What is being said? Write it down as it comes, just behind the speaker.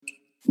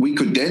we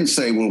could then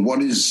say, well,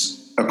 what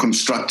is a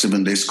constructive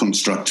and less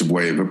constructive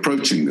way of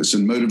approaching this?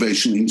 And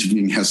motivational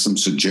interviewing has some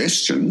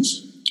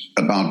suggestions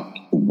about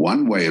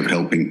one way of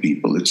helping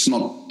people. It's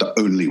not the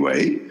only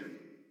way,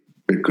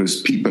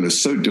 because people are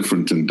so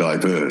different and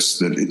diverse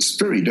that it's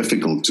very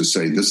difficult to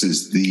say this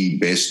is the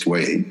best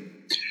way.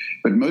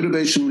 But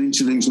motivational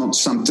interviewing is not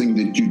something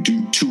that you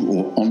do to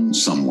or on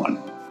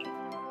someone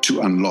to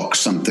unlock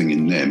something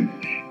in them.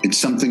 It's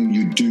something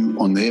you do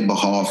on their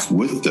behalf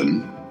with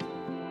them,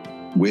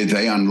 where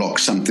they unlock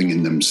something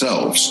in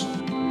themselves.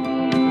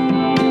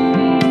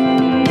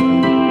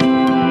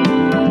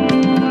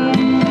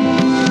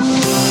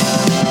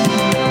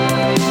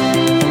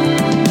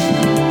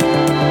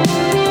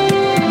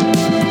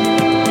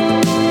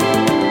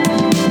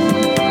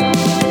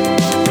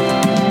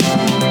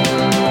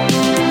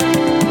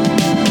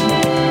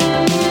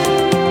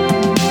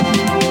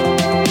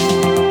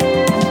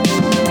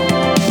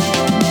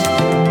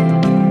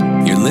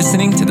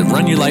 Listening to the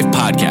Run Your Life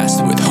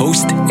podcast with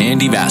host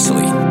Andy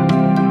Vasily.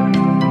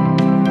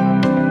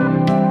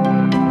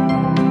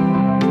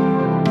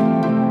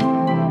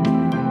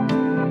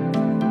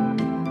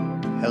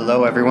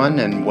 Hello, everyone,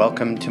 and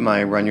welcome to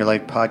my Run Your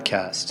Life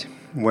podcast.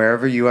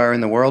 Wherever you are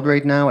in the world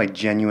right now, I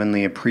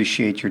genuinely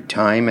appreciate your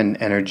time and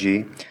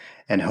energy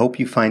and hope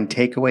you find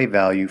takeaway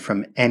value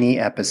from any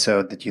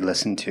episode that you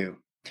listen to.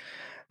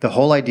 The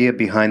whole idea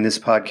behind this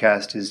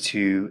podcast is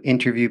to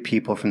interview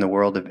people from the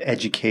world of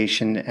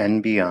education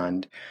and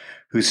beyond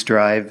who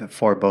strive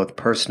for both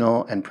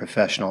personal and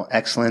professional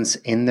excellence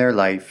in their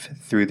life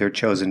through their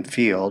chosen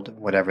field,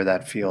 whatever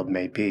that field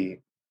may be.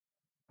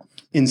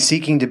 In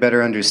seeking to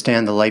better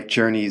understand the life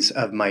journeys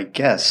of my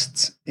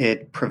guests,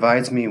 it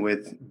provides me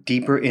with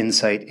deeper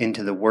insight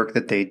into the work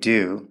that they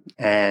do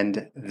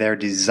and their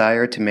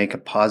desire to make a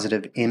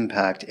positive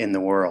impact in the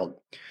world.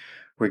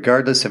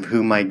 Regardless of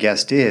who my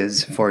guest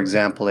is, for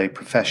example, a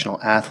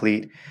professional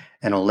athlete,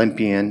 an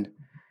Olympian,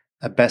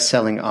 a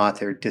best-selling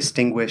author,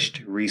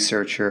 distinguished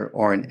researcher,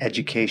 or an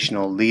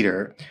educational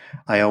leader,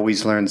 I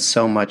always learn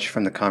so much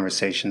from the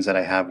conversations that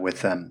I have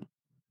with them.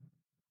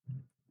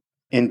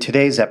 In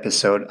today's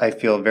episode, I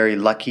feel very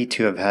lucky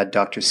to have had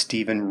Dr.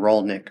 Stephen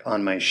Rollnick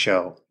on my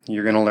show.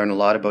 You're going to learn a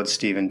lot about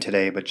Stephen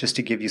today, but just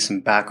to give you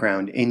some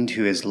background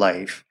into his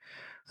life,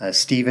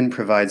 Stephen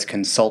provides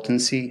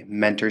consultancy,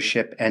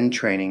 mentorship, and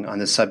training on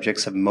the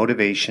subjects of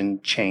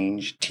motivation,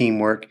 change,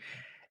 teamwork,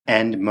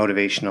 and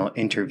motivational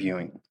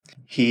interviewing.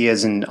 He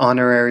is an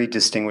honorary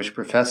distinguished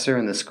professor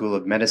in the School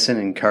of Medicine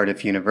in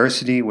Cardiff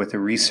University with a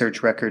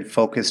research record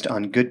focused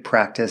on good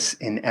practice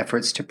in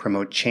efforts to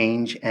promote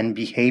change and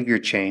behavior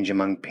change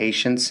among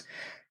patients,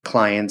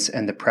 clients,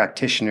 and the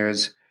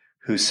practitioners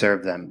who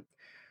serve them.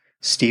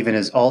 Stephen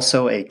is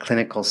also a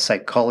clinical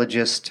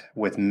psychologist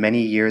with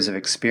many years of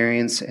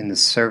experience in the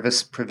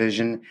service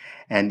provision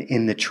and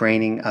in the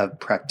training of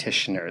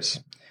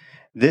practitioners.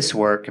 This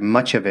work,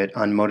 much of it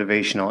on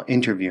motivational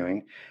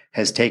interviewing,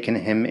 has taken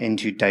him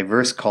into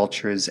diverse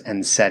cultures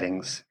and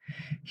settings.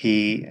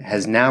 He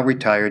has now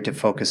retired to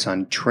focus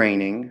on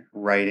training,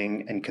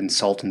 writing, and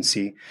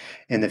consultancy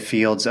in the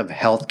fields of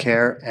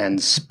healthcare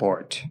and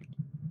sport.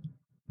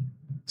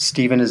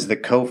 Stephen is the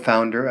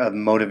co-founder of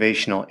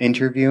Motivational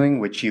Interviewing,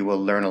 which you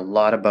will learn a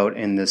lot about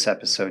in this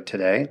episode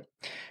today.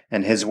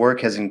 And his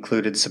work has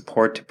included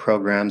support to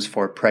programs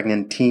for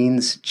pregnant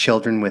teens,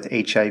 children with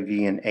HIV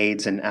and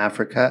AIDS in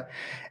Africa,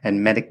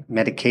 and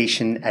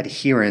medication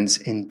adherence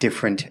in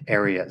different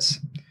areas.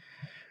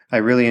 I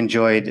really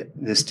enjoyed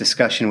this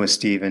discussion with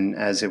Stephen,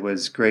 as it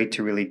was great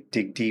to really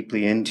dig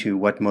deeply into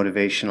what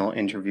motivational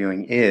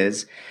interviewing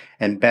is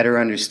and better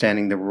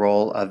understanding the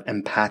role of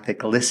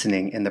empathic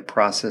listening in the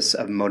process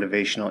of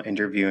motivational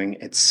interviewing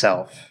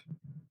itself.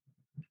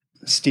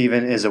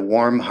 Stephen is a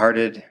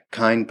warm-hearted,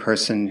 kind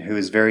person who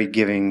is very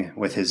giving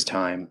with his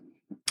time.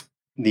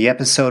 The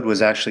episode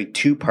was actually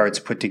 2 parts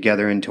put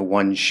together into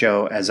one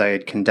show, as I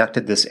had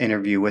conducted this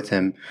interview with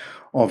him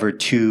over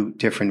 2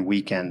 different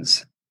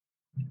weekends.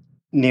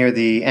 Near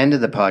the end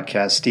of the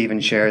podcast,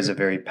 Stephen shares a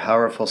very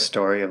powerful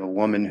story of a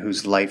woman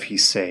whose life he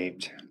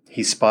saved.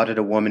 He spotted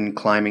a woman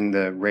climbing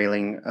the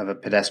railing of a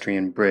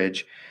pedestrian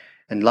bridge,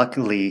 and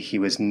luckily he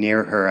was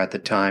near her at the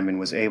time and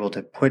was able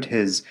to put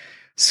his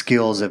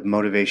skills of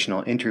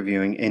motivational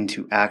interviewing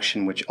into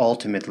action, which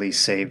ultimately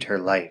saved her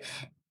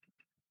life.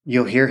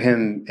 You'll hear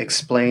him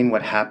explain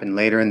what happened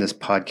later in this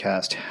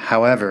podcast.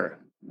 However,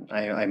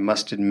 I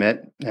must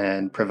admit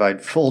and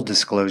provide full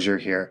disclosure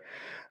here,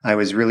 I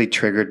was really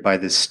triggered by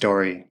this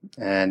story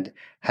and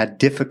had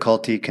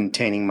difficulty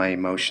containing my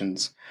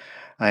emotions.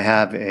 I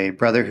have a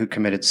brother who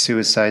committed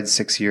suicide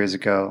 6 years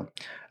ago,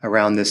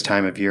 around this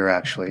time of year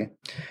actually,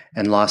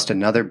 and lost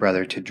another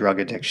brother to drug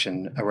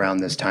addiction around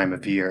this time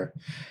of year.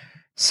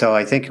 So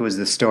I think it was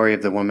the story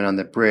of the woman on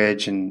the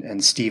bridge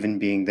and Stephen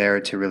being there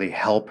to really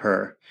help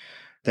her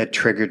that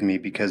triggered me,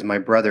 because my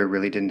brother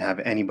really didn't have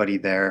anybody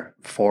there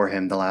for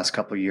him the last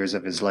couple of years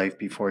of his life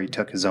before he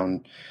took his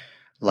own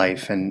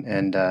life.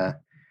 And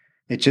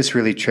it just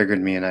really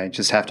triggered me. And I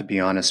just have to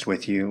be honest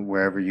with you,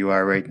 wherever you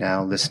are right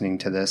now listening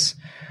to this,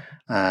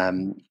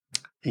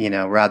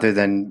 rather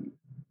than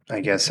I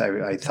guess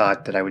I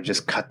thought that I would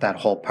just cut that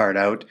whole part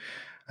out.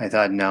 I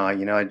thought, no,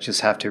 I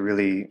just have to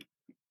really,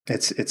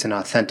 it's an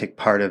authentic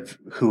part of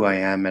who I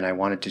am, and I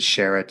wanted to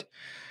share it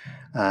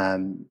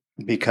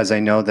because I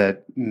know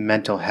that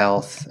mental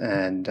health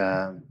and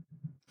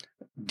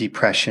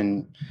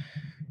depression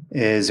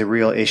is a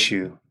real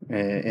issue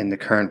in the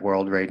current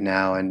world right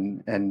now.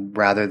 And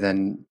rather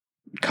than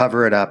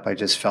cover it up, I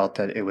just felt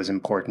that it was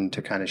important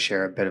to kind of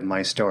share a bit of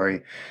my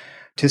story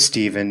to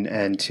Stephen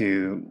and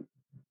to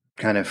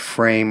kind of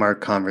frame our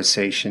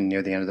conversation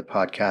near the end of the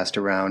podcast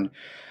around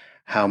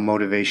how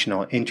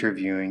motivational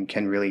interviewing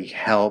can really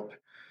help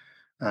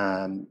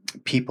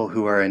people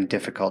who are in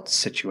difficult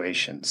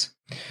situations.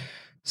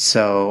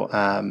 So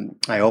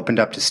I opened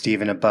up to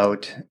Stephen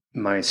about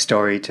my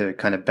story to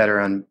kind of better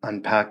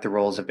unpack the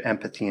roles of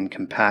empathy and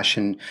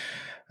compassion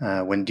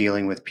when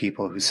dealing with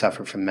people who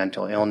suffer from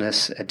mental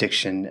illness,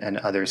 addiction, and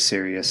other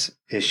serious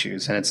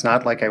issues. And it's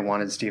not like I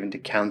wanted Stephen to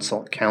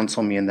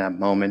counsel me in that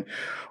moment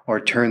or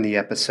turn the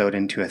episode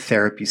into a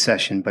therapy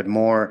session, but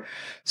more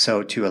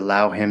so to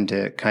allow him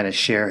to kind of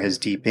share his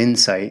deep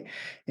insight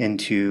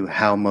into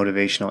how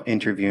motivational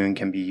interviewing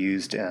can be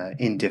used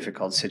in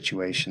difficult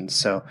situations.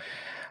 So,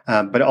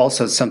 but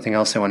also something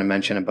else I want to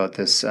mention about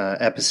this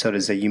episode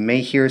is that you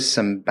may hear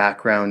some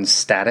background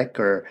static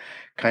or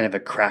kind of a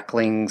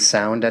crackling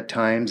sound at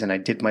times, and I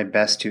did my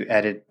best to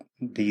edit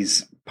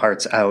these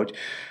parts out,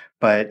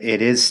 but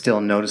it is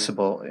still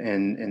noticeable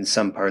in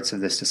some parts of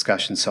this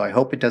discussion. So I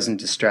hope it doesn't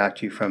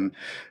distract you from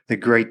the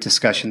great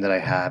discussion that I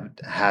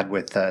had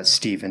with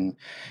Stephen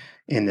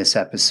in this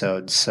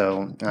episode.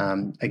 So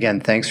again,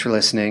 thanks for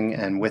listening.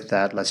 And with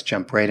that, let's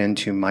jump right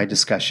into my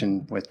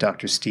discussion with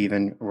Dr.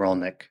 Stephen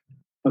Rolnick.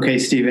 Okay,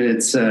 Stephen,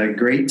 it's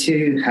great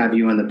to have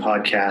you on the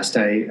podcast.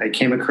 I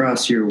came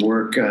across your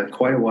work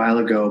quite a while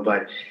ago,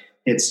 but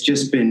it's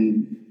just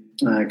been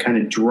kind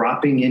of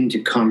dropping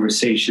into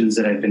conversations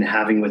that I've been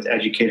having with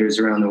educators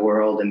around the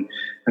world. And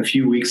a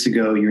few weeks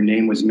ago, your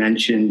name was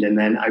mentioned, and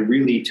then I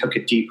really took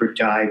a deeper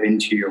dive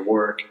into your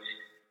work.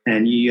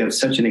 And you have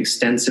such an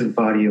extensive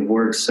body of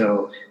work.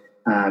 So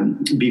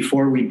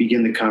before we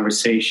begin the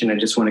conversation, I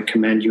just want to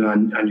commend you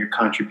on your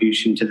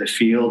contribution to the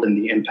field and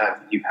the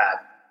impact that you've had.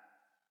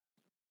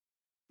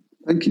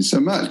 Thank you so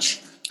much.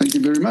 Thank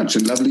you very much,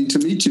 and lovely to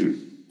meet you.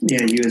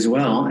 Yeah, you as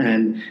well.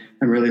 And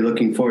I'm really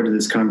looking forward to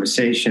this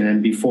conversation.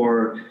 And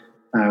before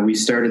we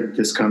started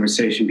this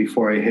conversation,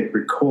 before I hit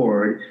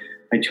record,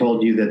 I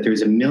told you that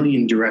there's a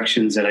million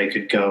directions that I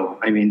could go.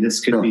 I mean,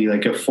 this could be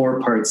like a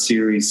 4-part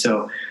series.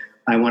 So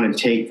I want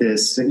to take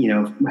this,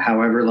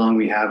 however long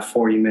we have,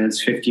 40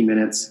 minutes, 50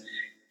 minutes,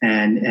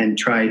 and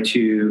try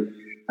to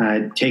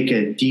take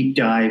a deep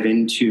dive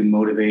into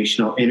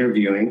motivational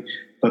interviewing.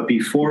 But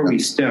before we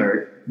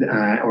start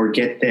or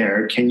get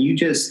there, can you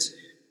just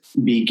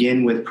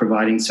begin with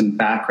providing some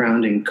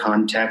background and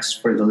context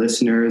for the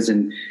listeners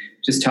and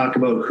just talk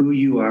about who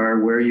you are,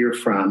 where you're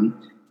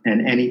from,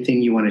 and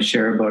anything you want to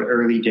share about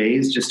early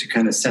days just to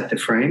kind of set the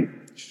frame?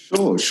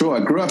 Sure. I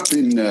grew up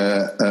in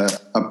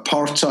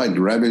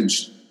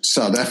apartheid-ravaged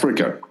South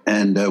Africa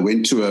and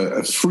went to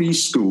a free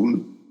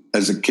school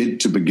as a kid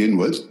to begin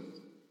with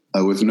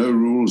no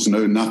rules,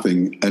 no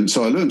nothing. And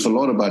so I learned a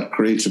lot about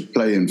creative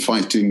play and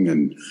fighting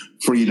and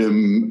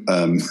freedom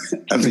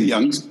as a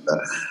youngster,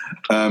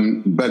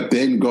 but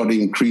then got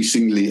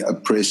increasingly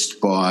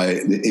oppressed by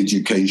the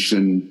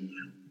education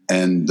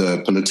and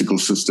the political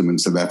system in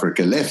South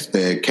Africa. Left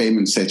there, came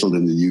and settled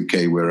in the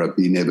UK, where I've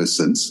been ever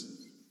since,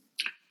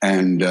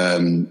 and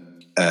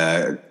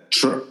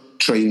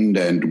trained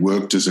and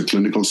worked as a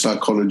clinical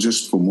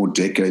psychologist for more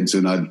decades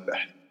than I'd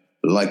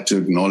like to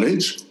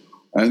acknowledge,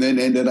 and then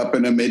ended up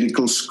in a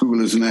medical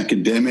school as an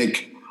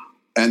academic.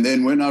 And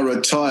then when I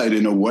retired,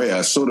 in a way,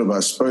 I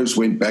suppose,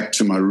 went back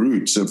to my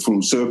roots, a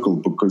full circle,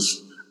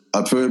 because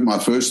my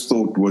first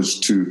thought was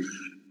to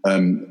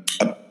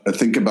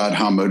think about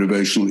how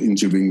motivational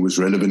interviewing was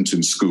relevant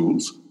in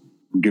schools,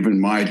 given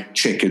my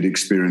checkered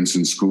experience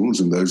in schools,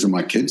 and those are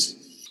my kids.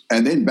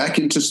 And then back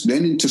into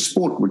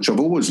sport, which I've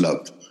always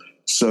loved.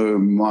 So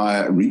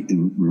my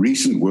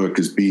recent work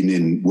has been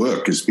in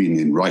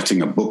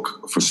writing a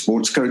book for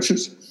sports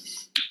coaches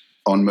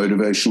on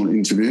motivational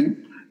interviewing,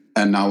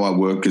 and now I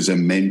work as a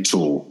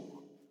mentor,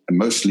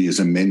 mostly as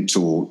a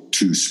mentor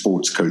to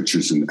sports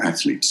coaches and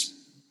athletes.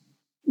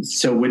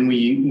 So when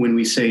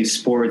we say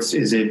sports,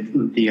 is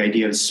it the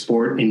idea of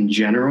sport in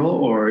general,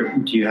 or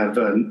do you have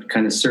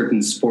kind of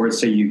certain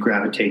sports that you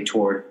gravitate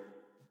toward?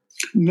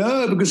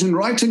 No, because in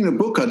writing the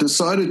book, I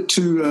decided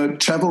to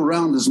travel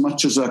around as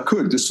much as I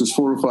could. This was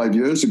 4 or 5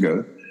 years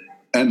ago,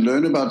 and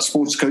learn about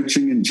sports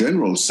coaching in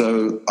general.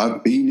 So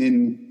I've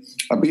been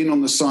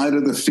on the side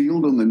of the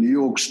field on the New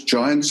York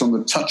Giants on the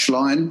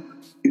touchline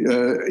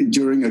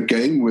during a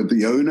game with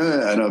the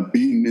owner, and I've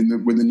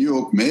been with the New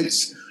York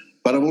Mets.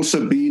 But I've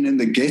also been in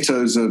the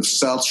ghettos of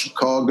South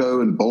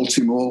Chicago and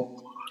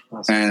Baltimore,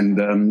 awesome.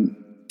 And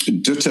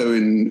ditto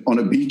on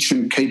a beach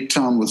in Cape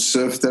Town with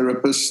surf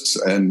therapists,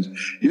 and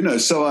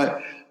so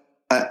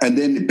and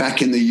then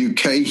back in the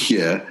UK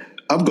here,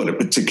 I've got a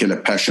particular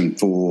passion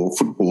for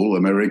football,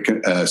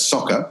 American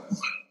soccer,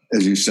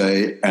 as you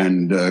say,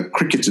 and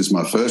cricket is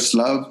my first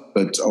love,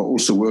 but I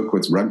also work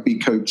with rugby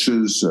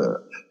coaches,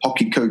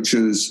 hockey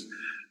coaches.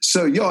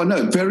 So,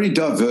 very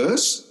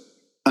diverse,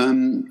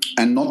 and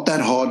not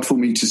that hard for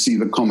me to see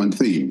the common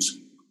themes.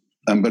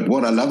 But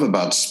what I love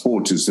about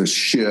sport is the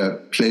sheer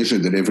pleasure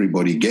that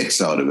everybody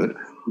gets out of it.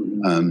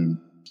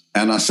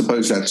 And I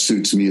suppose that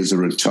suits me as a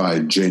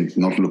retired gent,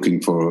 not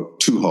looking for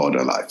too hard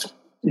a life.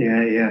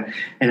 Yeah.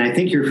 And I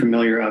think you're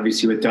familiar,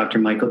 obviously, with Dr.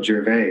 Michael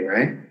Gervais,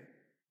 right?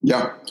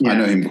 Yeah, I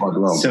know him quite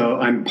well. So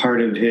I'm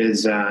part of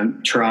his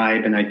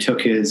tribe, and I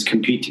took his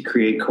Compete to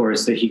Create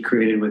course that he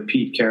created with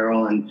Pete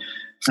Carroll.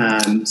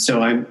 And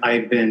so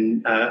I've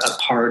been a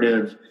part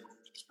of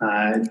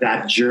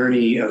that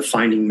journey of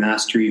finding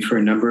mastery for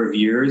a number of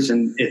years.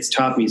 And it's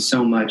taught me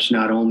so much,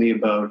 not only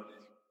about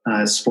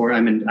sport.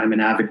 I'm an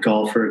avid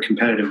golfer, a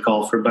competitive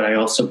golfer, but I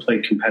also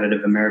played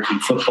competitive American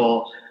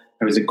football.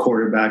 I was a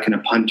quarterback and a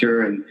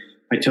punter, and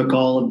I took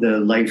all of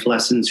the life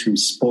lessons from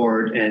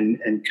sport and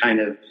kind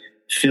of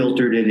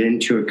filtered it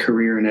into a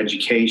career in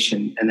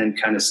education, and then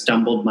kind of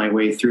stumbled my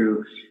way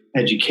through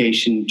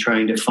education,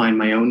 trying to find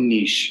my own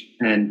niche.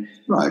 And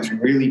I'm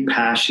really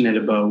passionate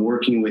about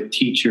working with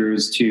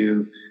teachers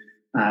to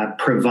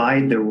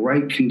provide the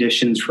right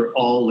conditions for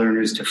all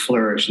learners to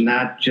flourish. And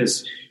that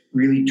just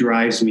really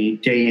drives me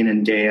day in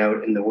and day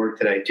out in the work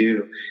that I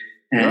do.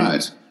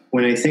 And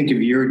when I think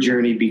of your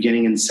journey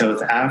beginning in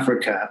South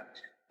Africa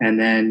and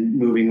then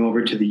moving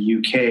over to the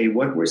UK,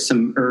 what were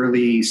some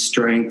early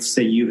strengths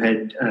that you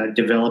had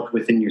developed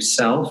within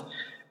yourself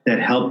that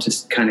helped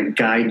to kind of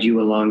guide you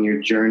along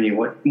your journey?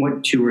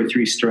 What 2 or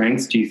 3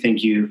 strengths do you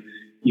think you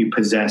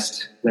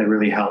possessed that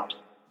really helped?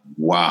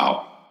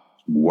 Wow.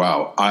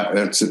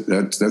 That's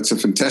a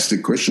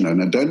fantastic question,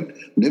 and I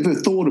never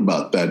thought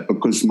about that,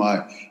 because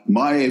my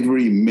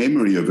every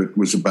memory of it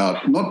was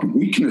about not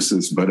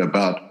weaknesses but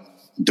about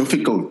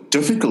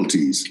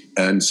difficulties.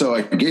 And so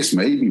I guess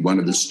maybe one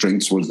of the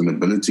strengths was an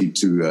ability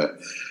to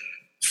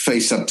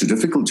face up to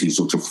difficulties,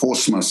 or to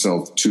force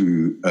myself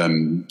to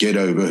get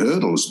over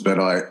hurdles. But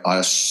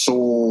I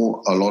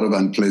saw a lot of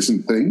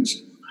unpleasant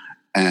things,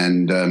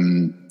 and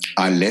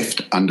I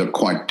left under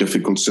quite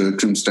difficult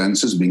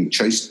circumstances, being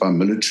chased by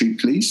military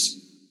police,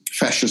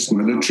 fascist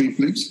military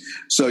police.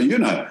 So,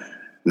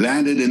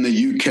 landed in the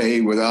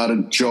UK without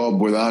a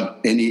job, without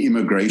any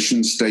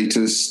immigration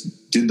status,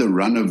 did the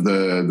run of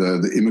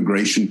the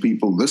immigration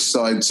people this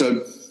side.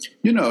 So,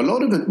 a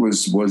lot of it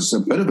was a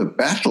bit of a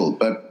battle,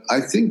 but I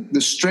think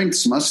the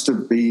strengths must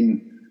have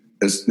been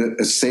a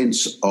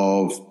sense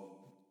of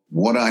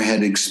what I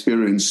had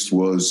experienced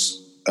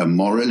was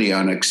morally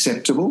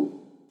unacceptable.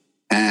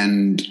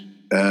 And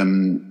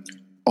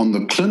on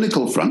the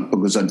clinical front,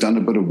 because I'd done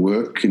a bit of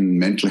work in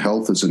mental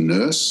health as a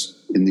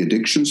nurse in the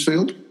addictions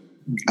field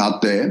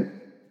out there,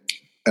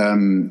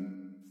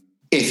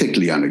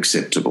 ethically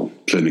unacceptable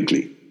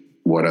clinically,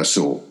 what I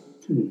saw.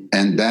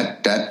 And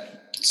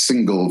that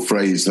single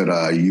phrase that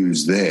I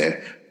used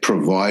there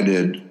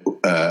provided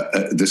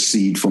the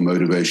seed for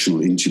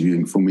motivational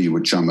interviewing for me,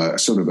 which I'm a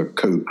sort of a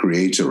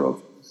co-creator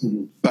of.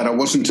 But I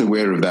wasn't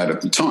aware of that at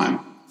the time.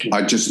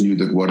 I just knew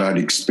that what I'd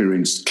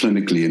experienced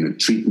clinically in a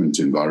treatment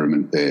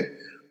environment there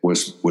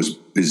was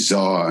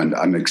bizarre and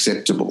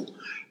unacceptable.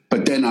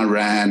 But then I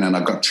ran and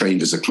I got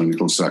trained as a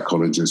clinical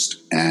psychologist,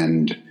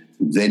 and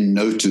then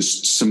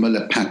noticed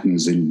similar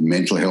patterns in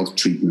mental health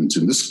treatment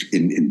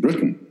in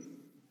Britain,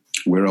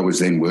 where I was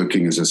then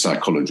working as a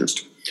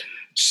psychologist.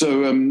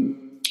 So,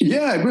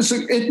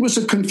 it was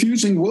a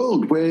confusing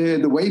world where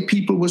the way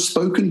people were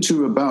spoken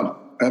to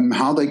about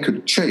how they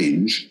could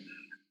change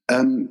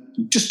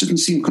just didn't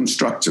seem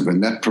constructive,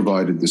 and that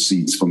provided the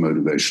seeds for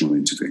motivational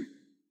interviewing.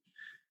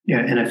 Yeah,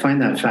 and I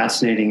find that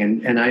fascinating,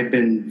 and I've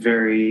been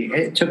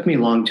it took me a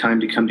long time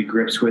to come to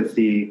grips with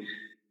the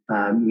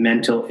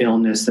mental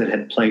illness that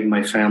had plagued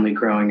my family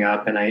growing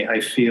up, and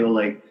I feel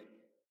like,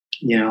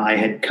 I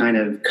had kind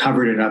of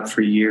covered it up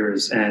for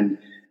years, and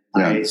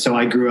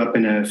I grew up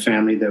in a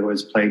family that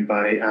was plagued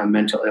by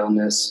mental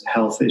illness,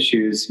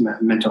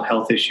 mental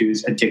health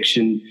issues,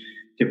 addiction,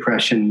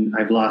 depression.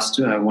 I've lost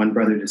one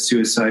brother to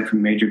suicide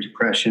from major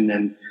depression,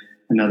 and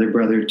another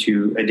brother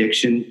to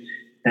addiction.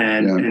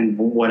 And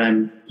what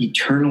I'm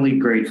eternally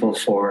grateful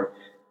for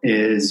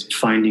is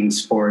finding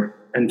sport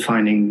and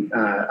finding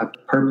a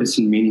purpose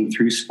and meaning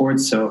through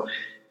sports. So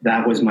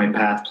that was my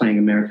path, playing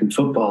American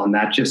football, and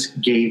that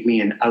just gave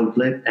me an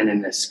outlet and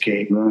an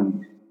escape.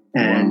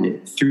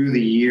 And through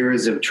the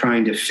years of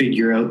trying to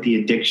figure out the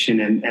addiction,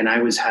 and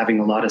I was having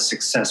a lot of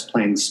success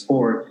playing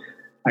sport,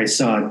 I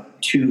saw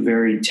 2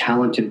 very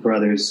talented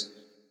brothers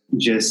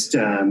just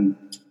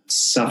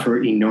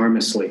suffer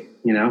enormously,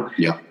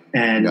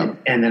 And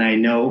then I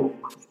know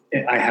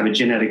I have a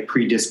genetic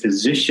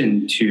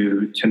predisposition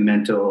to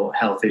mental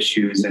health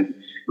issues and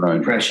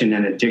depression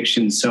and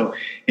addiction. So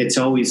it's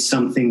always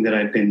something that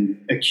I've been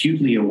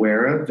acutely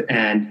aware of,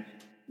 and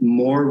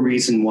more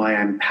reason why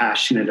I'm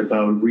passionate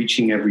about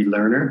reaching every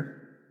learner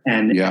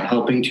and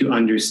helping to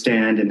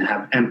understand and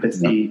have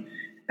empathy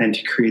and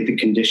to create the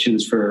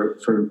conditions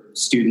for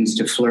students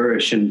to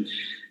flourish. And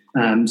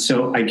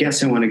So I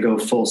guess I want to go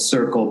full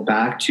circle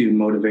back to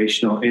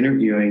motivational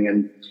interviewing.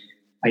 And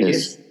I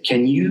guess,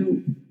 can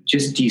you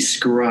just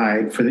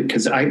describe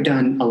because I've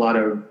done a lot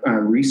of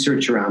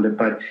research around it,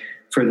 but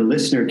for the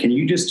listener, can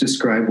you just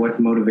describe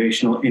what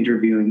motivational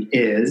interviewing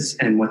is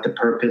and what the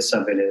purpose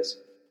of it is?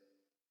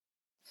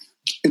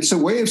 It's a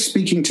way of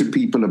speaking to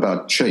people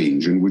about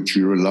change in which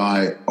you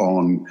rely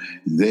on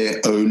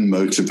their own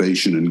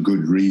motivation and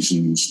good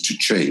reasons to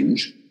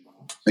change.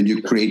 And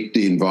you create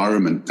the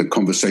environment, the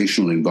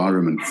conversational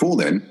environment for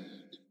them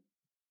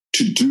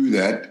to do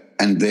that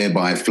and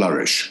thereby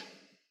flourish.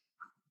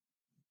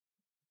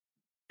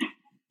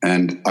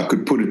 And I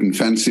could put it in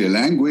fancier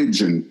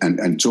language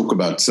and talk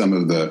about some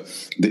of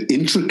the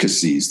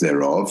intricacies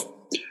thereof.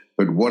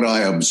 But what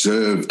I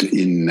observed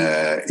in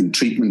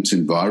treatment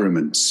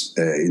environments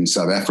in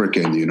South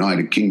Africa and the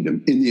United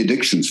Kingdom in the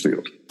addictions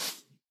field,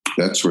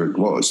 that's where it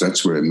was.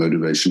 That's where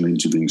motivational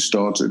interviewing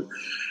started.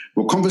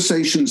 Well,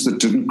 conversations that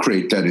didn't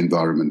create that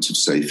environment of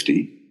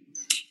safety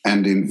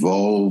and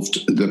involved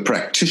the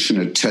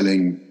practitioner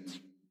telling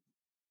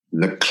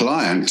the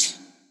client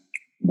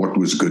what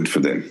was good for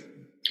them.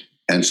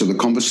 And so the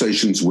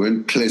conversations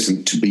weren't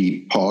pleasant to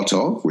be part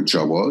of, which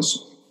I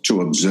was,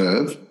 to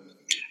observe.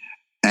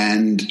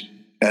 And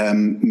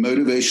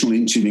motivational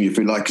interviewing, if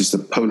you like, is the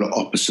polar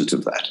opposite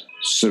of that.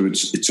 So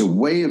it's a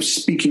way of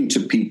speaking to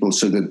people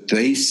so that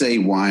they say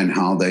why and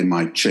how they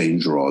might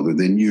change rather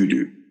than you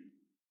do.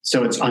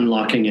 So it's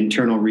unlocking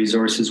internal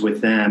resources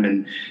with them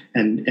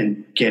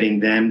and getting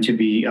them to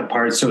be a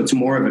part. So it's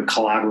more of a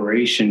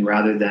collaboration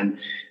rather than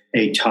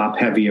a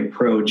top-heavy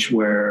approach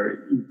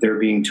where they're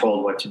being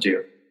told what to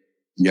do.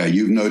 Yeah,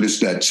 you've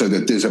noticed that, so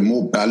that there's a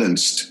more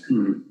balanced,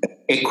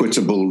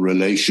 equitable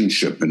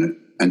relationship in it.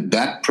 And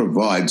that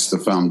provides the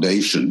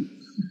foundation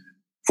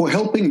for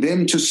helping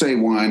them to say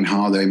why and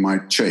how they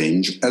might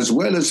change, as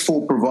well as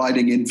for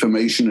providing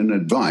information and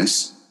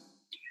advice.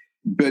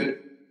 But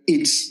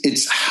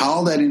it's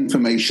how that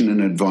information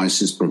and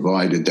advice is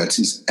provided that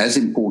is as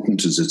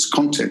important as its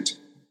content.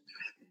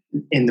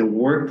 In the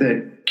work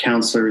that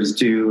counselors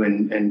do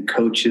and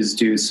coaches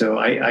do, so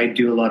I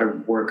do a lot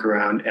of work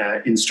around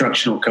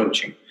instructional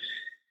coaching.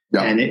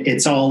 Yeah. And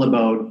it's all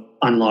about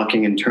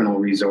unlocking internal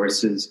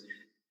resources.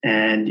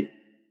 And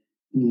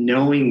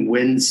knowing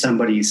when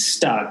somebody's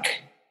stuck,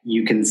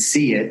 you can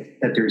see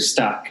it, that they're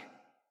stuck.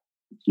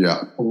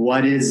 Yeah.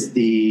 What is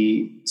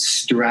the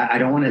I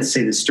don't want to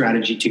say the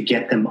strategy to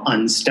get them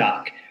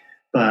unstuck,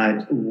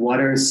 but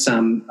what are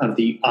some of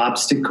the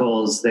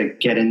obstacles that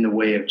get in the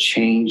way of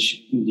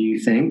change, do you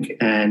think?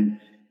 And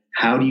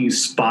how do you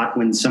spot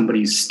when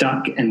somebody's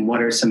stuck? And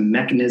what are some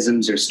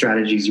mechanisms or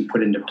strategies you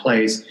put into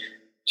place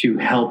to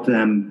help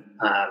them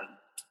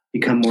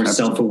become more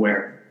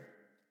self-aware?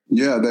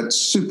 Yeah, that's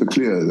super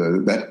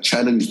clear. That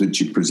challenge that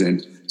you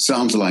present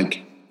sounds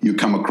like you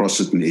come across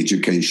it in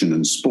education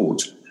and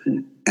sport,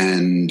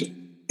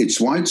 and it's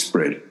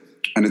widespread.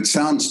 And it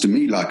sounds to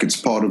me like it's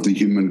part of the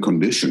human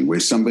condition where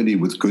somebody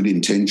with good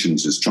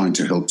intentions is trying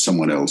to help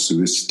someone else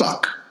who is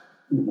stuck.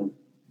 Mm-hmm.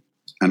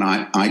 And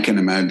I can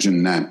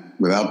imagine that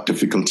without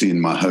difficulty in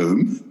my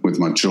home with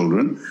my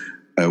children,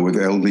 with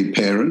elderly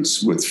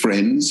parents, with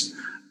friends,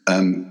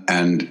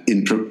 and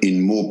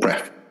in more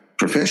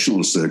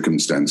professional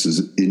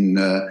circumstances,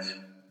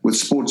 with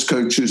sports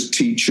coaches,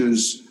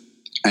 teachers,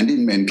 and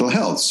in mental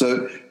health.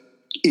 So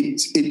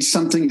it's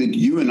something that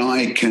you and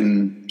I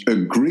can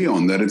agree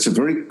on, that it's a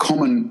very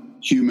common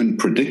human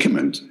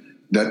predicament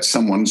that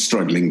someone's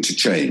struggling to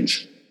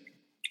change.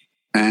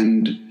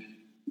 And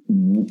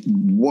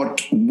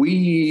what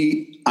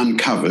we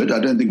uncovered, I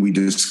don't think we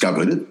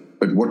discovered it,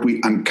 but what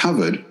we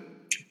uncovered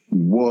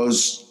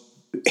was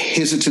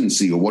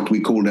hesitancy, or what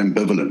we called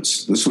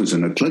ambivalence. This was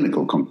in a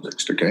clinical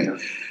context, okay? Yeah.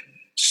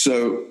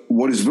 So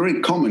what is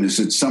very common is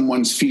that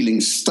someone's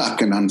feeling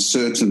stuck and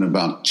uncertain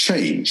about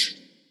change,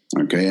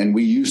 okay? And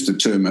we use the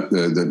term,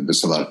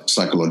 the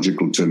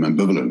psychological term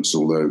ambivalence,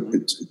 although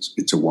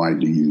it's a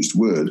widely used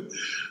word,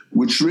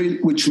 which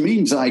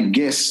means, I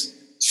guess,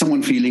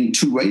 someone feeling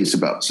two ways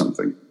about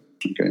something,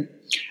 okay?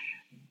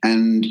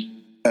 And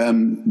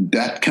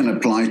that can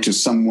apply to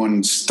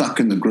someone stuck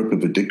in the grip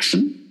of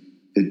addiction.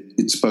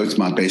 It's both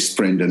my best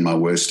friend and my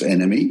worst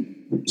enemy.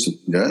 So,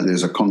 yeah,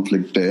 there's a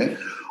conflict there.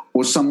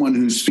 Or someone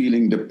who's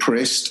feeling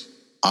depressed.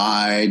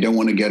 I don't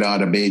want to get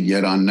out of bed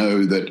yet. I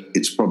know that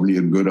it's probably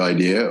a good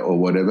idea, or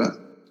whatever.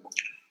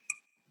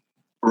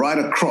 Right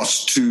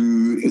across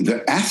to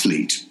the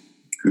athlete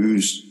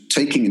who's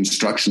taking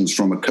instructions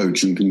from a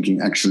coach and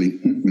thinking, actually,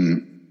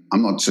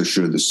 I'm not so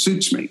sure this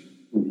suits me.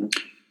 Mm-hmm.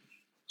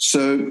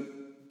 So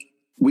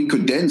we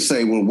could then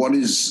say, well, what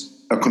is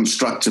a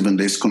constructive and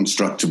less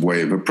constructive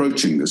way of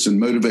approaching this?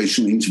 And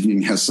motivational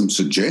interviewing has some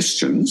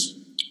suggestions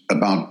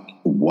about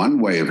one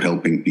way of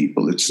helping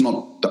people. It's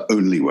not the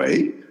only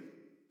way,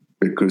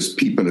 because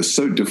people are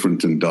so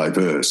different and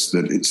diverse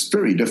that it's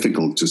very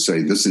difficult to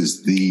say this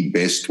is the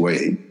best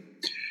way.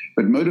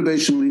 But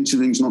motivational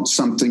interviewing is not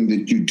something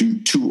that you do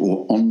to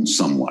or on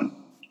someone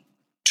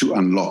to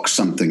unlock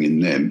something in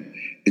them.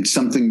 It's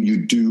something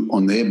you do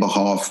on their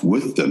behalf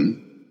with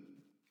them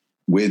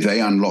where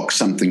they unlock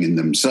something in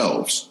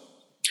themselves.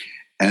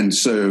 And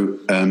so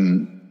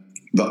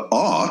the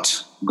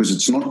art, because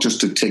it's not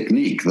just a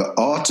technique, the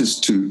art is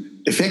to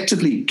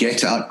effectively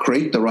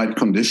create the right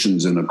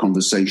conditions in a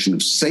conversation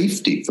of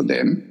safety for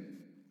them.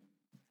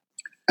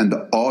 And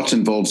the art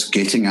involves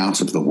getting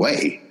out of the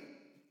way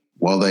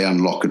while they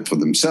unlock it for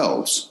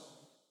themselves.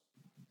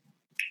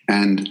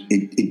 And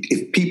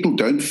if people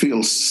don't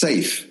feel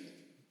safe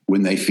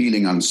when they're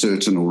feeling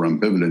uncertain or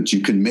ambivalent,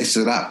 you can mess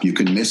it up. You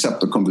can mess up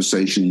the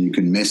conversation. You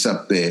can mess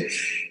up their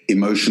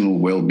emotional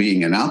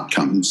well-being and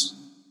outcomes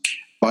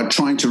by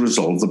trying to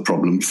resolve the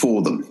problem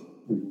for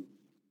them.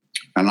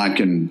 And I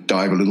can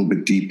dive a little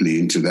bit deeply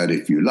into that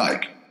if you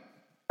like.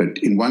 But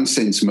in one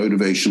sense,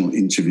 motivational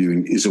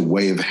interviewing is a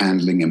way of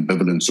handling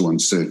ambivalence or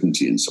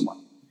uncertainty in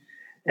someone.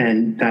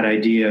 And that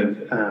idea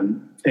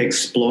of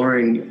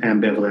exploring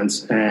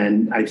ambivalence,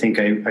 and I think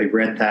I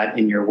read that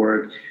in your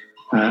work,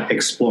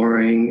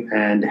 exploring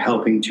and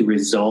helping to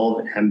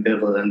resolve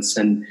ambivalence.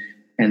 And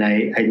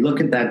I look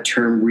at that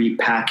term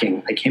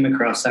repacking. I came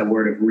across that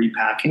word of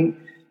repacking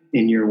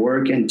in your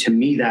work, and to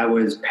me that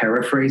was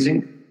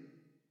paraphrasing.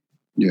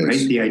 Yes.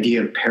 Right? The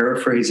idea of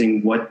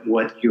paraphrasing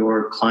what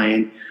your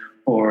client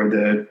or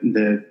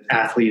the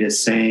athlete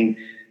is saying.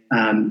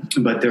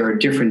 But there are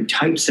different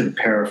types of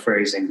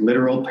paraphrasing: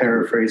 literal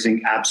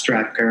paraphrasing,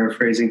 abstract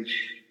paraphrasing.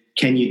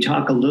 Can you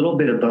talk a little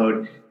bit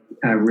about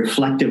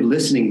reflective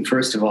listening?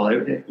 First of all,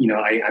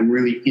 I'm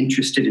really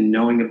interested in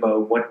knowing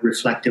about what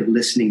reflective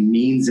listening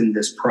means in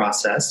this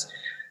process,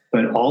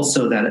 but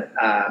also that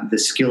the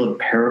skill of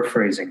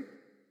paraphrasing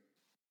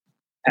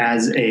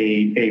as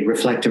a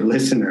reflective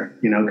listener,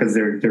 because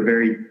they're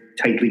very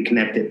tightly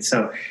connected.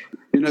 So,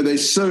 they're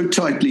so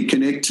tightly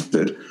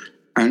connected,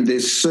 and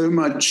there's so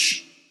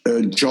much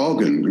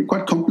jargon,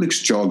 quite complex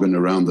jargon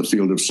around the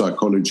field of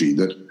psychology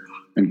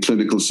and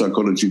clinical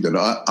psychology that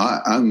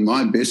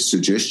my best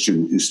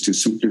suggestion is to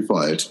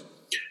simplify it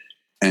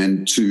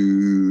and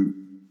to,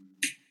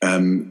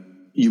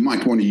 you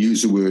might want to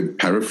use the word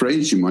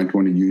paraphrase, you might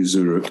want to use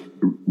the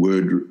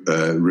word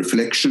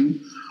reflection,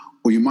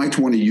 or you might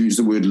want to use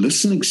the word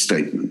listening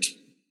statement,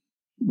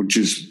 which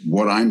is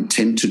what I'm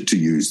tempted to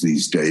use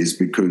these days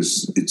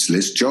because it's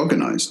less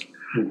jargonized.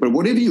 But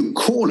whatever you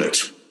call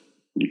it,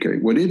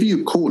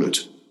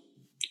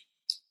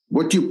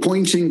 what you're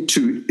pointing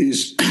to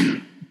is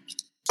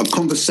a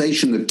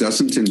conversation that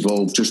doesn't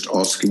involve just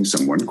asking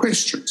someone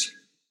questions.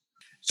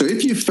 So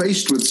if you're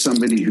faced with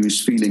somebody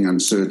who's feeling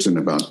uncertain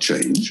about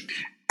change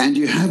and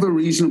you have a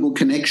reasonable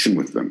connection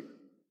with them,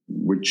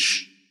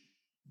 which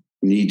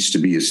needs to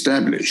be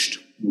established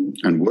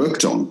and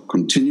worked on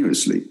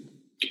continuously,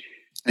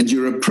 and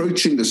you're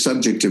approaching the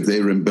subject of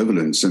their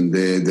ambivalence and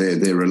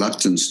their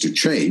reluctance to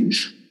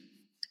change,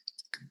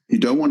 you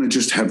don't want to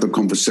just have the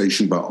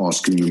conversation by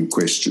asking them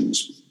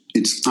questions.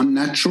 It's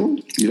unnatural.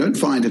 You don't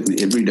find it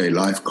in everyday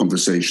life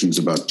conversations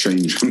about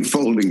change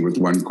unfolding with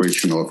one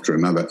question after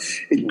another.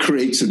 It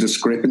creates a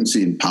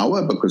discrepancy in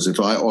power because if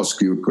I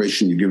ask you a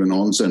question, you give an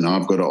answer, and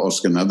I've got to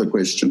ask another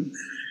question,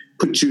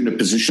 puts you in a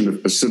position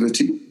of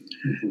passivity.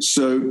 Mm-hmm.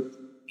 So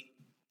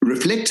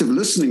reflective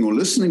listening or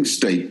listening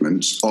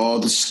statements are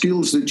the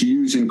skills that you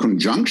use in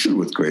conjunction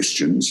with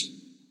questions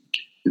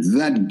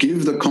that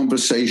give the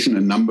conversation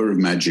a number of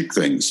magic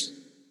things.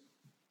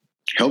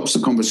 Helps the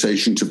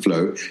conversation to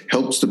flow,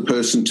 helps the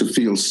person to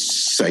feel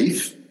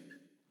safe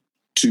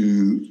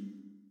to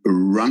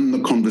run the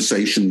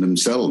conversation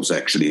themselves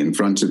actually in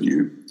front of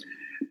you,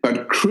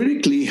 but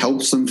critically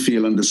helps them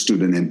feel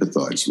understood and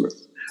empathized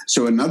with.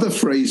 So another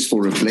phrase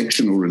for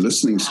reflection or a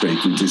listening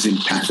statement is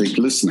empathic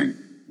listening.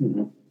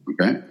 Mm-hmm.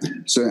 Okay,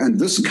 so and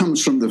this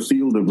comes from the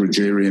field of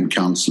Rogerian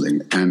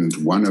counseling, and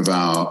one of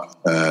our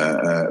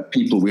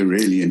people we're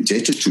really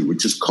indebted to,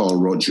 which is Carl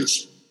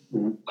Rogers.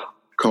 Mm-hmm.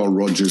 Carl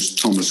Rogers,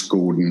 Thomas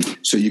Gordon.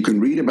 So you can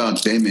read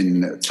about them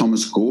in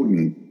Thomas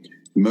Gordon,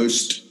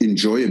 most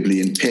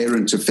enjoyably in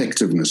Parent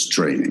Effectiveness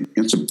Training.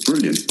 It's a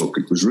brilliant book.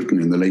 It was written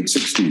in the late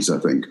 60s, I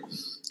think,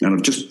 and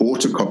I've just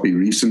bought a copy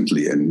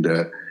recently, and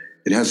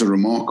it has a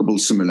remarkable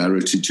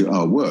similarity to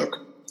our work.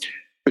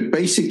 But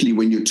basically,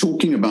 when you're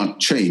talking about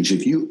change,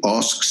 if you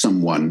ask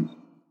someone,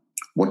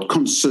 what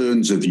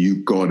concerns have you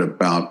got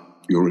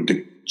about your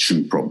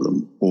addiction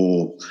problem?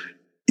 Or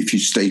if you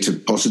state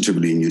it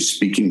positively and you're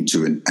speaking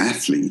to an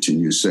athlete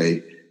and you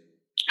say,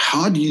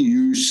 how do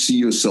you see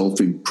yourself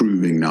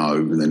improving now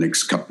over the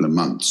next couple of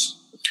months?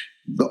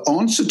 The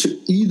answer to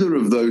either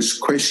of those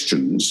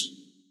questions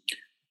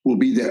will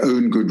be their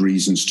own good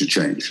reasons to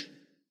change.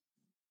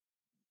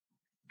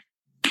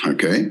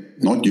 Okay?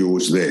 Not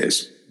yours,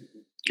 theirs.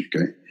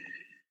 Okay.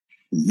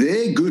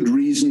 Their good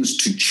reasons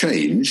to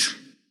change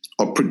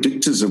are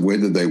predictors of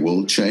whether they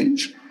will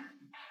change.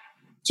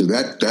 So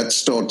that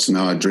starts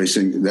now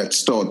addressing. That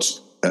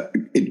starts.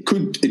 It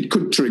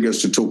could trigger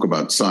us to talk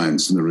about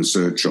science and the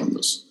research on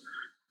this.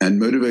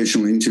 And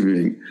motivational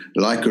interviewing,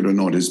 like it or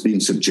not, has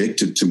been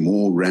subjected to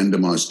more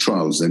randomized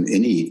trials than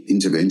any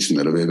intervention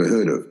that I've ever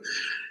heard of.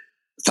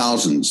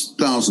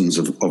 Thousands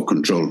of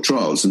controlled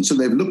trials, and so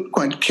they've looked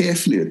quite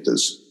carefully at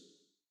this.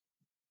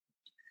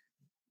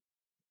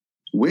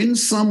 when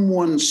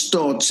someone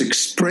starts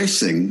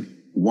expressing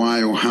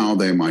why or how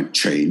they might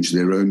change,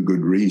 their own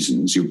good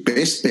reasons, your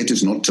best bet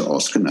is not to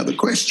ask another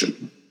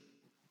question.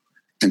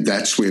 And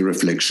that's where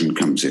reflection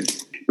comes in.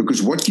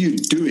 Because what you're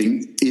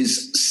doing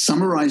is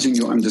summarizing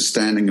your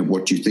understanding of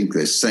what you think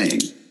they're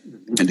saying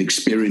and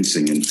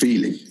experiencing and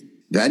feeling.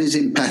 That is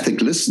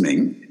empathic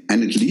listening,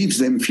 and it leaves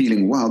them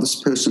feeling, wow,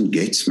 this person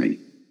gets me.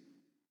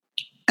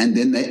 And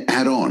then they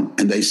add on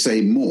and they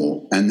say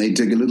more and they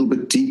dig a little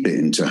bit deeper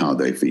into how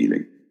they're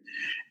feeling.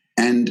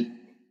 And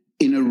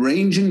in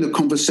arranging the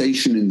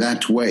conversation in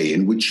that way,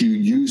 in which you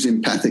use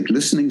empathic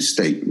listening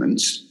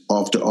statements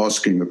after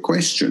asking a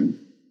question,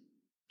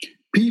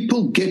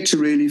 people get to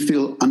really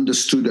feel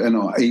understood and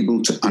are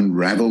able to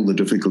unravel the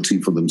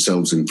difficulty for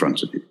themselves in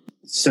front of you.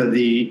 So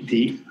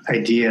the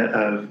idea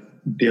of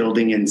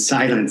building in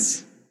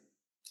silence,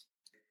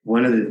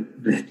 one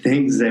of the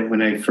things that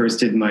when I first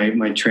did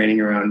my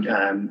training around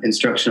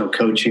instructional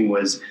coaching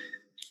was,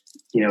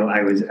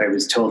 I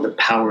was told the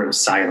power of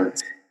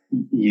silence.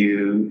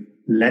 You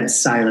let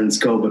silence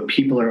go, but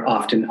people are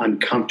often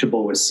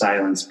uncomfortable with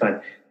silence.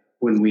 But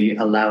when we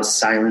allow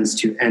silence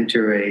to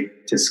enter a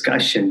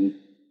discussion,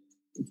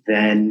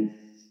 then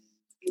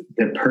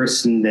the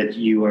person that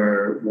you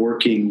are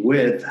working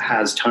with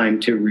has time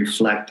to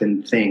reflect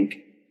and think.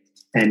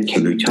 And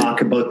can you talk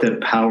about the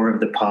power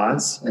of the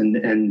pause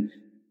and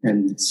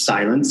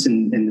silence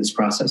in this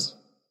process?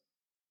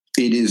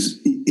 It is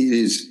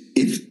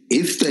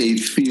if they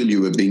feel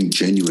you are being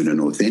genuine and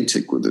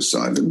authentic with the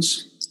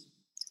silence,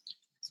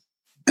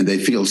 and they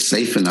feel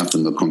safe enough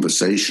in the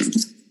conversation,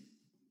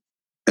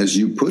 as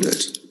you put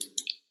it,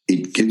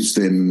 it gives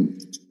them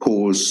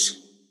pause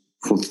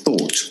for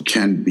thought,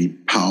 can be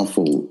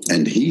powerful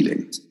and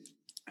healing.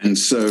 And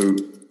so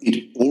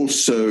it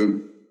also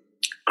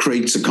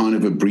creates a kind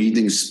of a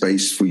breathing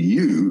space for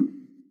you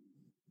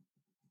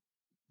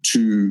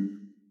to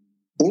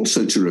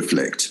also to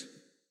reflect,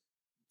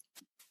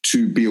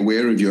 to be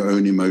aware of your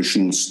own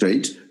emotional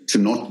state, to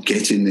not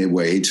get in their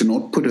way, to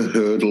not put a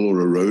hurdle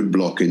or a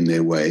roadblock in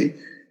their way,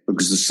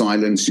 because the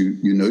silence, you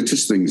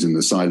notice things in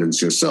the silence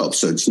yourself.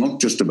 So it's not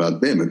just about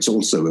them, it's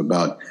also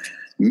about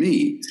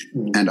me.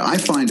 And I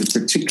find it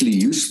particularly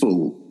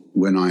useful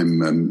when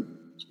I'm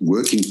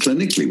working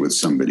clinically with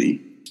somebody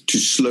to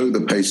slow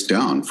the pace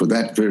down for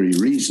that very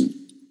reason.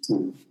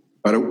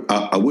 But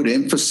I would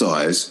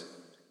emphasize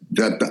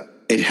that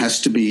it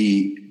has to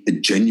be a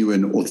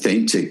genuine,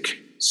 authentic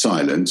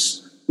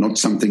silence, not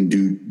something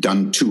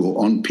done to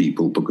or on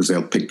people, because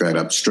they'll pick that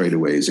up straight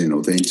away as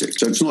inauthentic.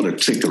 So it's not a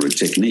trick or a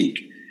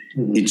technique.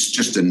 Mm-hmm. It's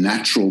just a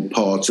natural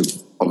part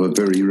of a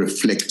very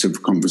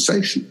reflective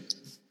conversation.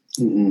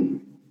 Mm-hmm.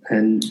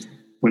 And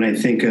when I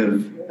think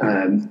of,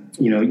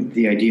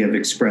 the idea of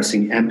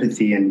expressing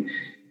empathy, and,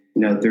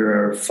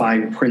 there are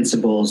 5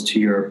 principles to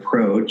your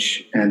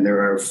approach, and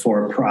there are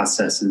 4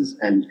 processes.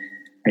 And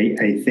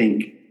I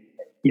think,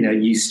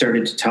 you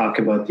started to talk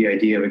about the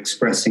idea of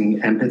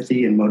expressing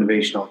empathy and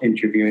motivational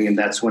interviewing, and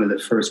that's one of the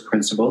first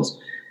principles.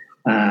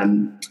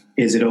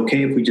 Is it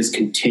okay if we just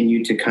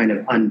continue to kind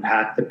of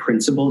unpack the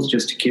principles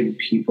just to give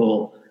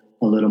people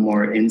a little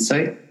more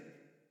insight?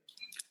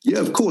 Yeah,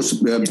 of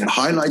course.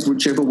 Highlight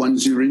whichever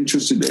ones you're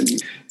interested in.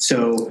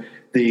 So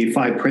the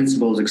 5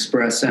 principles: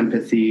 express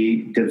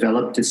empathy,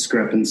 develop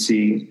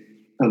discrepancy,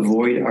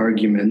 avoid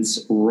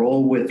arguments,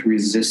 roll with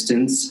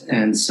resistance,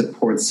 and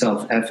support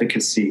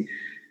self-efficacy.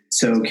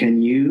 So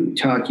can you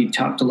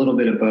talked a little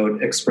bit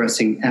about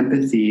expressing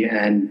empathy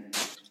and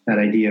that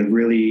idea of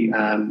really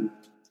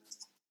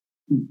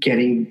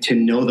getting to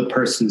know the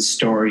person's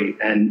story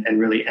and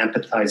really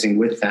empathizing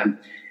with them.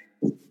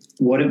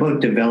 What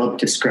about develop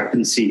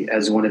discrepancy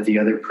as one of the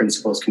other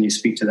principles? Can you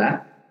speak to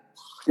that?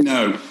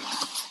 No,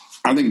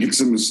 I think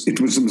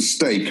it was a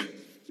mistake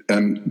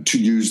to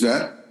use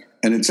that.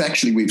 And it's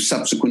actually, we've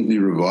subsequently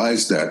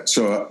revised that.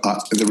 So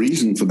the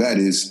reason for that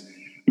is,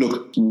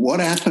 look,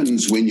 what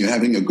happens when you're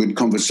having a good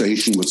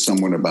conversation with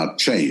someone about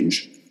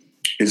change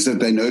is that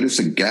they notice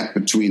a gap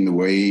between the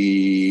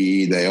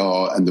way they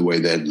are and the way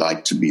they'd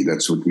like to be.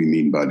 That's what we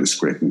mean by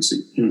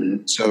discrepancy.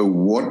 Mm-hmm. So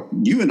what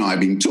you and I have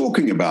been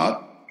talking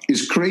about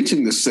is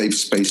creating the safe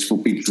space for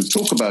people to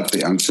talk about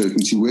the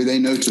uncertainty where they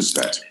notice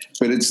that.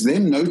 But it's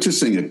them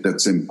noticing it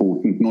that's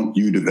important, not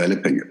you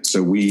developing it.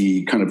 So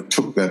we kind of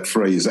took that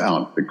phrase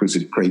out because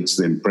it creates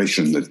the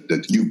impression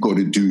that you've got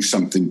to do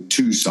something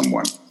to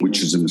someone,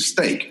 which is a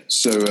mistake.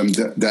 So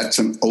that's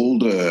an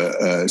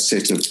older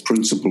set of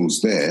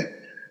principles there.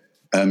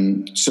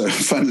 So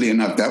funnily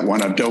enough, that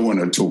one I don't want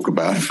to talk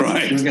about,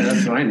 right? Okay,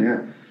 that's fine,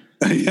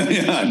 yeah.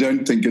 Yeah, I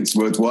don't think it's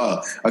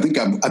worthwhile. I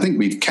think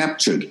we've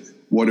captured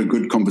what a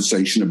good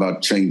conversation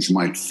about change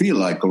might feel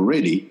like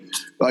already.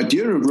 The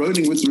idea of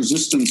rolling with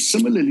resistance,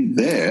 similarly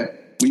there,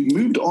 we've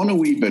moved on a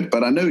wee bit,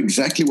 but I know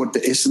exactly what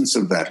the essence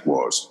of that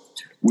was,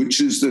 which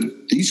is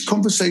that these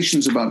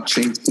conversations about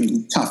change can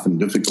be tough and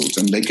difficult,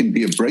 and they can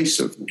be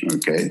abrasive,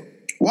 okay?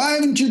 Why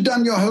haven't you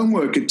done your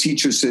homework, a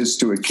teacher says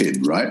to a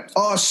kid, right?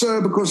 Oh,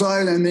 sir, because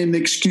and then the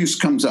excuse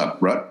comes up,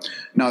 right?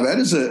 Now, that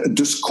is a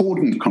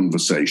discordant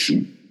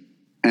conversation,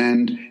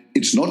 and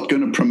it's not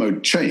going to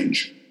promote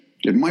change.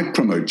 It might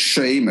promote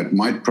shame, it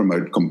might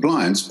promote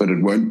compliance, but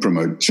it won't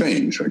promote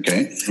change,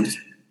 okay?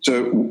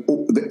 So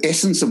the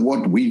essence of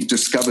what we've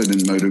discovered in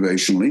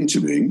motivational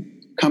interviewing,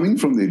 coming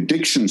from the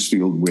addictions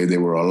field where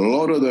there were a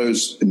lot of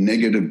those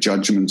negative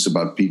judgments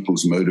about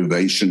people's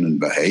motivation and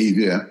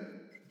behavior,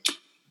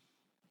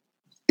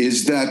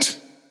 is that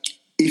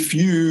if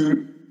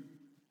you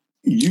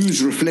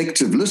use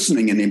reflective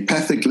listening and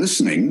empathic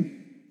listening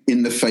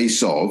in the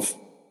face of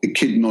a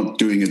kid not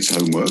doing its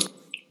homework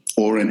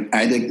or an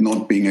addict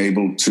not being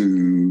able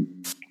to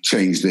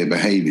change their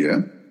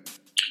behavior,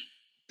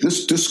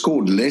 this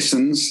discord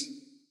lessens,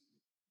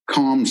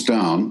 calms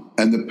down,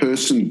 and the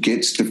person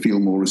gets to feel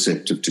more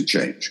receptive to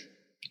change.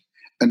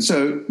 And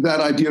so that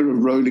idea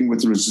of rolling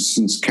with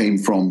resistance came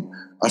from,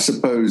 I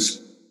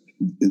suppose,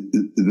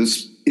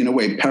 this, in a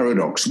way,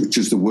 paradox, which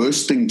is the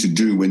worst thing to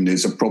do when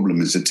there's a problem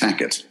is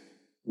attack it.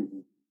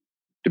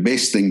 The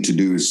best thing to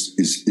do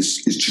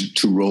is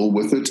to roll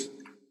with it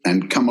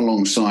and come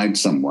alongside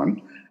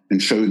someone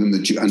and show them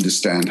that you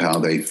understand how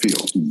they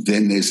feel.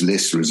 Then there's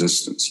less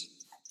resistance.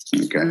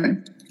 Okay?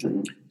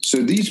 So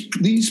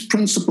these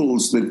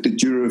principles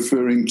that you're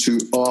referring to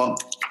are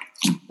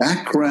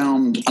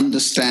background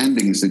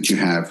understandings that you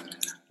have,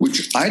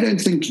 which I don't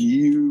think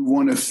you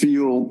want to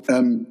feel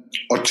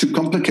are too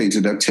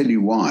complicated. I'll tell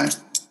you why.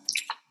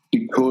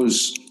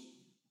 Because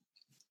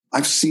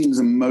I've seen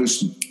the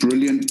most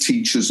brilliant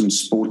teachers and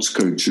sports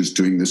coaches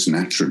doing this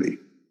naturally,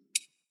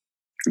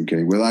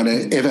 okay, without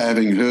ever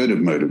having heard of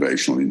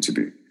motivational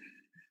interviewing.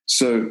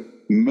 So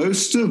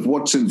most of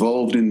what's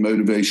involved in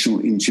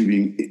motivational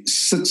interviewing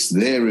sits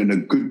there in a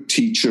good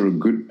teacher, a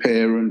good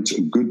parent,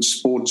 a good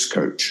sports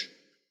coach.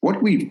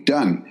 What we've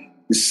done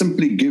is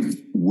simply give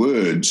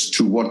words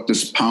to what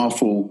this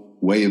powerful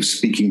way of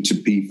speaking to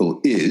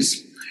people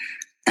is,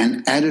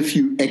 and add a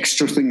few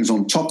extra things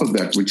on top of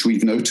that, which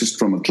we've noticed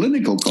from a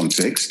clinical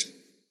context,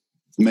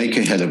 make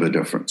a hell of a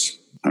difference.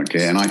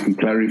 Okay, and I can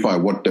clarify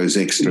what those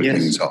extra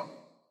things are.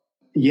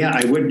 Yeah,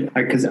 I would,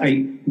 because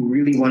I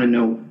really want to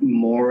know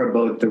more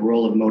about the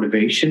role of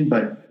motivation,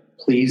 but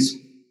please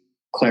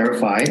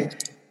clarify.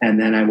 And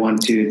then I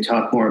want to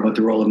talk more about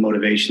the role of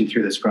motivation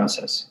through this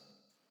process.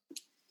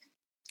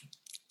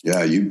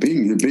 Yeah, you're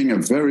being a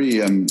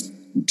very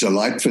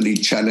delightfully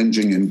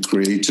challenging and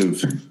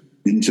creative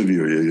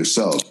interviewer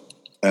yourself.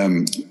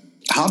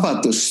 How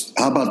about this?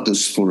 How about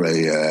this for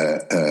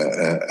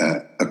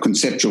a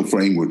conceptual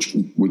framework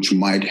which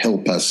might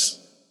help us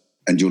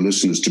and your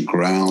listeners to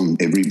ground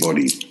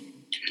everybody?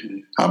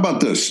 How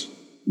about this?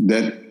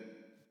 That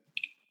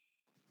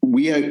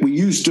we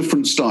use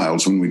different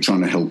styles when we're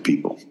trying to help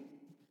people.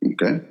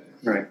 Okay,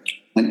 right.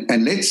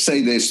 And let's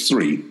say there's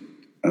three.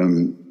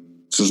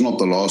 This is not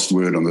the last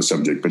word on the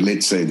subject, but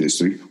let's say there's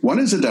three. One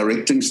is a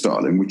directing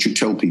style in which you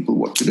tell people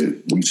what to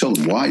do. You tell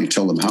them why, you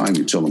tell them how, and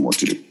you tell them what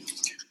to do.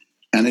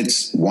 And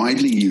it's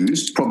widely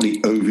used,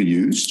 probably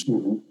overused,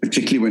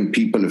 particularly when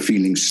people are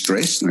feeling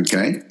stressed,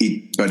 okay?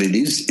 But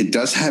it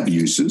does have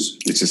uses.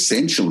 It's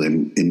essential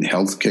in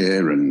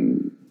healthcare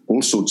and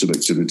all sorts of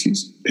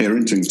activities,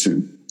 parenting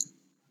too.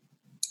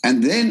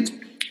 And then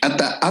at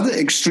the other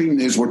extreme,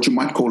 there's what you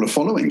might call a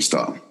following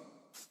style,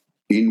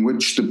 in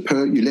which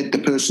you let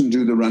the person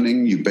do the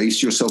running, you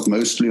base yourself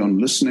mostly on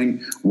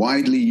listening,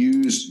 widely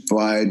used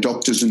by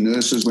doctors and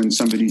nurses when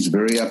somebody's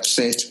very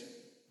upset,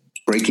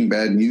 breaking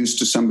bad news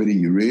to somebody.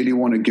 You really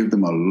want to give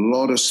them a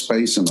lot of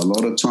space and a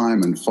lot of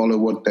time and follow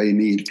what they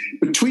need.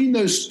 Between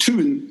those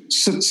two,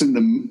 sitting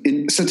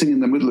in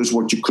the middle is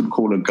what you could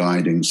call a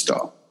guiding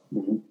style,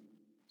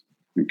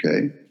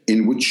 okay,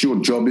 in which your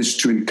job is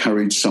to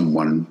encourage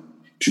someone,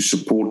 to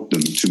support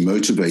them, to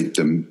motivate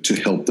them, to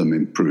help them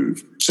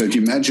improve. So if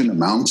you imagine a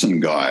mountain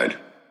guide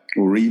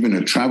or even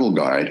a travel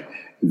guide,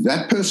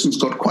 that person's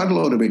got quite a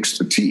lot of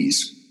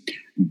expertise,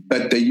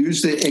 but they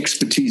use their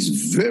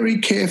expertise very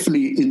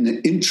carefully in the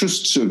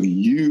interests of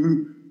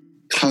you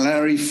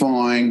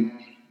clarifying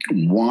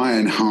why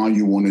and how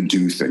you want to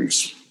do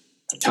things.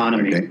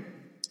 Autonomy.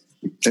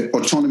 Okay?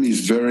 Autonomy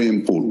is very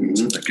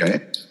important,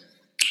 okay?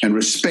 And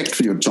respect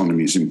for your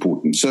autonomy is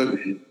important. So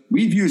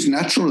we've used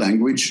natural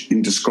language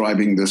in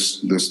describing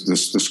this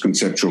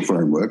conceptual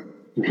framework.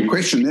 The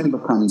question then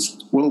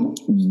becomes, well,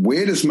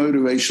 where does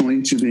motivational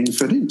interviewing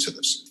fit into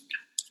this?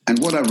 And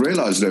what I've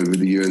realized over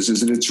the years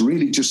is that it's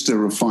really just a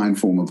refined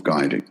form of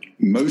guiding.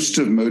 Most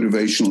of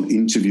motivational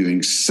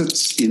interviewing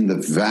sits in the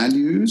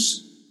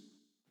values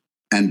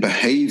and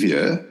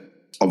behavior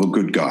of a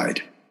good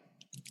guide.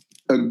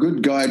 A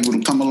good guide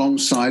will come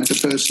alongside the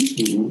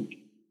person,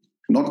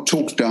 not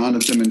talk down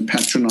at them and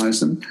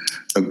patronize them.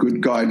 A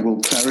good guide will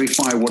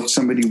clarify what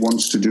somebody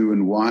wants to do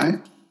and why.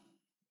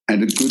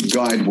 And a good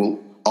guide will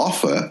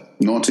offer,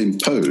 not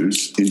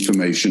impose,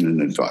 information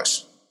and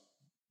advice.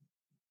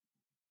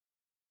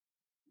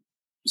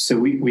 So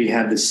we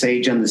have the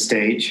sage on the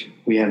stage,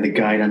 we have the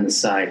guide on the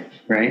side,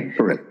 right?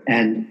 Correct.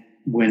 And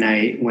when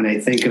I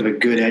think of a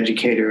good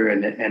educator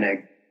and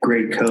a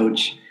great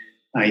coach,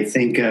 I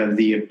think of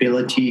the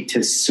ability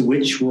to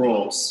switch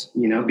roles,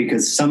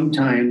 because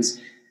sometimes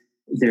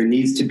there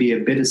needs to be a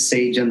bit of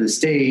sage on the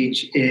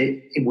stage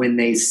when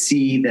they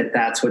see that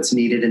that's what's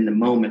needed in the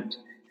moment.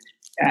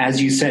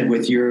 As you said,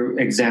 with your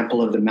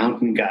example of the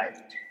mountain guide.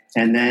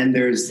 And then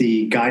there's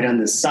the guide on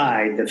the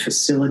side, the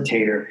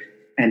facilitator,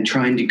 and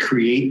trying to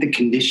create the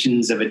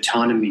conditions of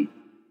autonomy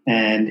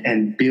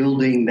and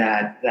building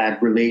that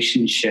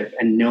relationship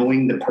and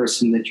knowing the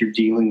person that you're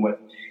dealing with.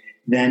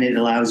 Then it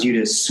allows you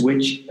to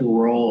switch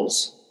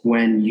roles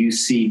when you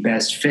see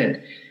best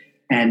fit.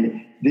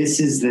 And this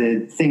is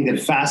the thing that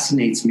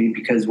fascinates me,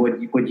 because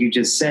what you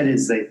just said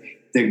is that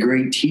the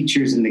great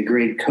teachers and the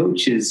great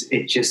coaches,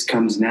 it just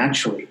comes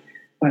naturally.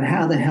 But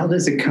how the hell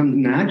does it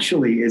come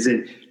naturally? Is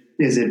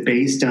it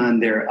based on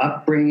their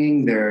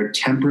upbringing, their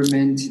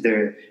temperament,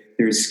 their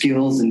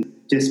skills and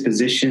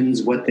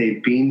dispositions, what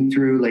they've been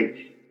through? Like,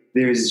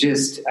 there's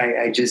just,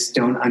 I just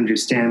don't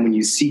understand, when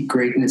you see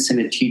greatness in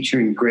a teacher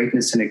and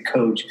greatness in a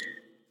coach,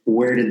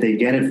 where did they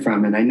get it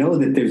from? And I know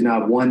that there's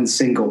not one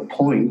single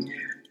point,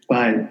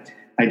 but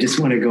I just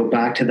want to go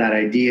back to that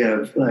idea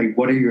of, like,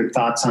 what are your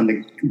thoughts on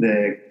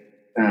the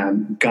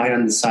guide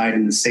on the side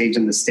and the sage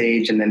on the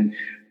stage, and then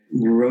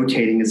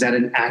rotating? Is that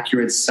an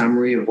accurate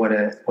summary of what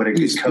a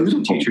good coach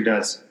and teacher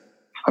does?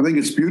 I think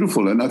it's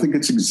beautiful, and I think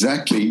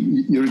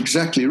you're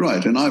exactly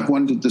right. And I've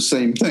wondered the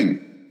same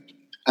thing.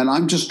 And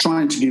I'm just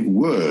trying to give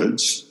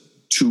words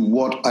to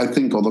what I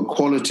think are the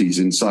qualities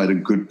inside a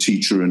good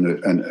teacher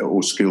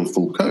or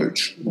skillful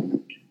coach.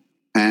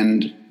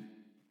 And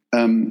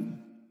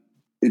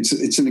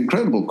it's an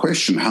incredible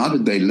question. How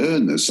did they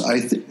learn this? I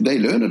think they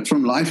learn it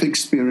from life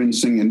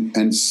experiencing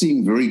and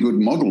seeing very good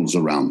models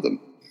around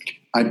them.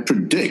 I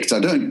predict, I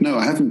don't know,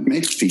 I haven't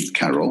met Pete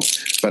Carroll,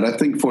 but I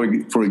think,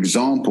 for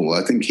example,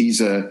 I think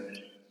he's an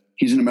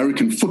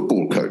American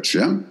football coach,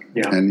 yeah?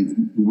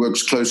 And he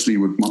works closely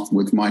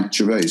with Mike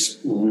Gervais.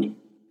 Mm-hmm.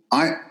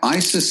 I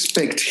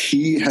suspect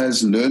he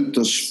has learned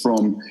this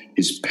from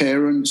his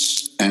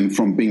parents and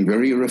from being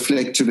very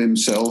reflective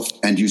himself,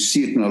 and you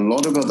see it in a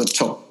lot of other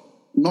top,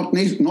 not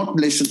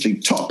necessarily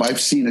top,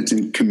 I've seen it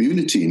in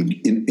community,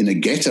 in a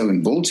ghetto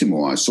in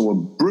Baltimore. I saw a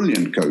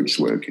brilliant coach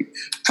working,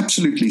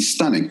 absolutely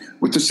stunning,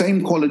 with the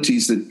same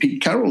qualities that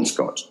Pete Carroll's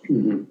got,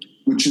 mm-hmm.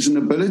 which is an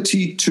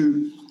ability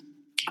to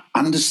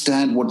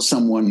understand what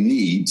someone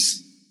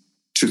needs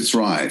to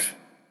thrive.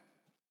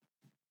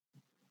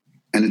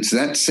 And it's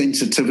that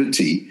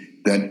sensitivity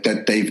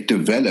that they've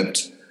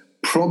developed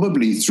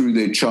probably through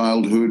their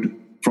childhood,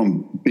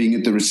 from being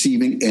at the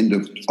receiving end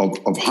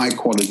of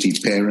high-quality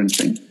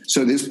parenting.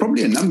 So there's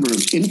probably a number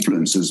of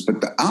influences,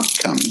 but the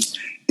outcome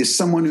is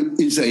someone who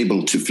is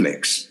able to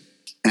flex.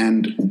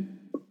 And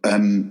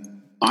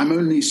I'm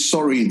only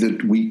sorry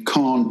that we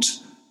can't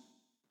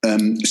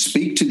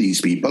speak to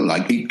these people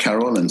like Pete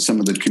Carroll and some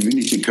of the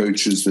community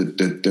coaches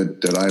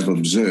that I've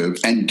observed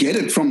and get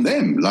it from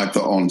them, like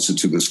the answer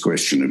to this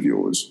question of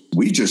yours.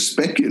 We're just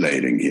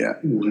speculating here.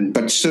 Mm-hmm.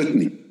 But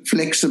certainly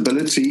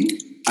flexibility,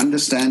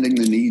 understanding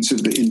the needs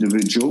of the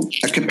individual,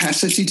 a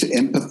capacity to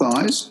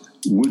empathize,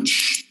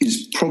 which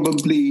is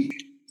probably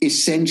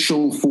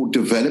essential for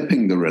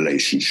developing the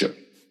relationship,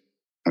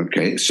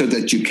 okay, so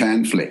that you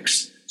can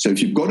flex. So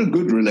if you've got a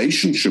good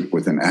relationship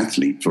with an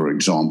athlete, for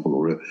example,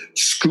 or a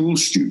school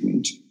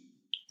student,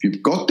 if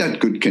you've got that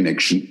good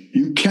connection,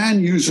 you can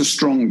use a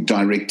strong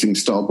directing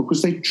style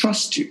because they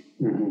trust you.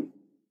 Mm-hmm.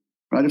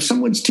 Right? If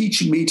someone's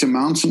teaching me to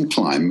mountain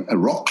climb, a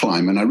rock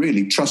climb, and I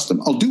really trust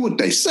them, I'll do what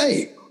they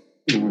say.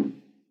 Mm-hmm.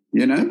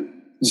 You know?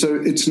 Mm-hmm. So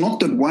it's not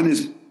that one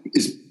is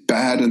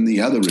bad and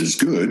the other is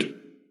good.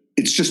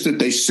 It's just that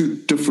they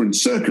suit different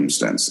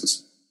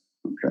circumstances.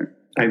 Okay.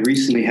 I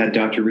recently had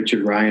Dr.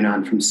 Richard Ryan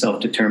on from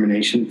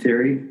Self-Determination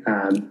Theory.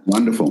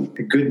 Wonderful.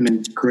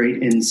 Goodman,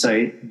 great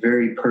insight,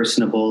 very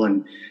personable.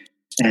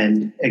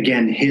 And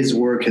again, his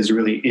work has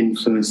really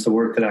influenced the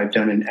work that I've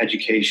done in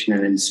education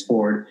and in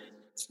sport.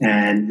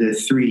 And the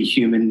three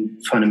human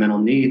fundamental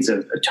needs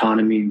of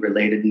autonomy,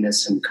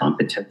 relatedness, and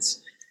competence.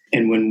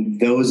 And when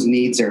those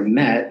needs are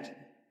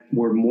met,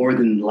 we're more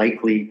than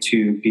likely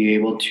to be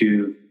able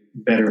to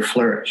better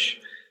flourish.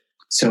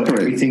 So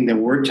everything that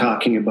we're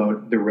talking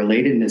about, the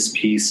relatedness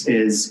piece,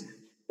 is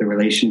the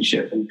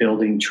relationship and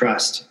building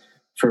trust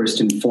first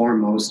and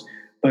foremost,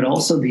 but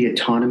also the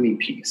autonomy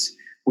piece,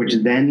 which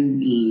then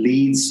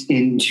leads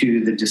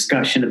into the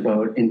discussion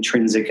about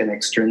intrinsic and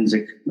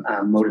extrinsic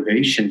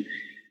motivation.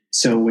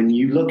 So when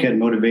you look at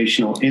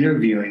motivational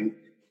interviewing,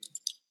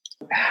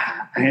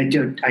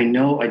 I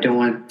know I don't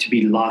want it to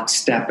be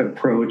lockstep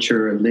approach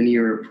or a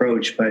linear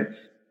approach, but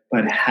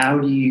how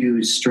do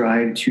you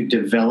strive to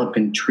develop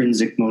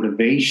intrinsic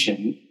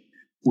motivation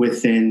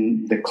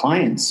within the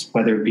clients,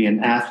 whether it be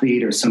an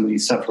athlete or somebody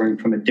suffering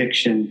from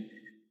addiction,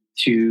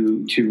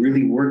 to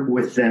really work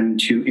with them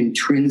to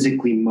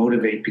intrinsically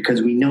motivate?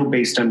 Because we know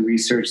based on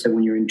research that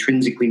when you're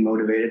intrinsically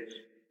motivated,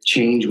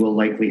 change will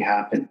likely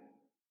happen.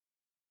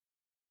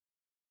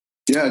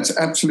 Yeah, it's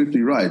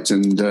absolutely right.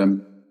 And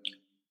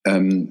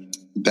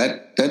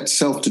that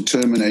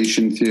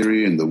self-determination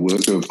theory and the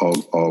work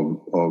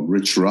of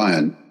Rich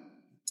Ryan,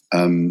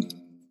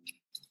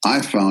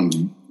 I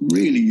found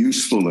really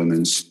useful and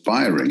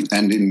inspiring.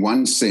 And in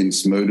one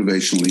sense,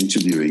 motivational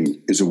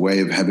interviewing is a way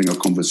of having a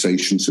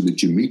conversation so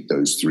that you meet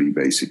those three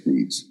basic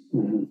needs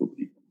for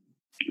people.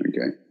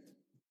 Okay.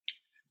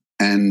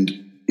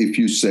 And if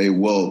you say,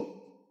 well,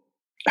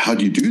 how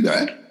do you do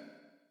that?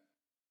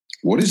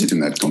 What is it in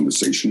that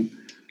conversation?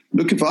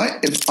 Look, if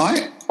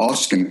I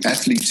ask an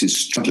athlete who's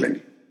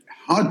struggling,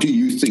 how do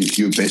you think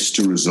you're best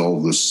to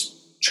resolve this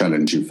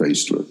challenge you're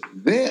faced with?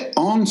 Their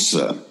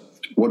answer,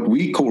 what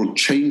we call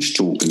change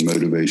talk in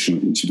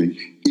motivational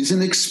interviewing, is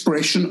an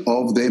expression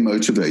of their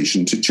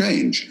motivation to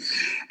change.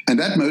 And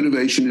that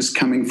motivation is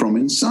coming from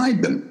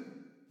inside them.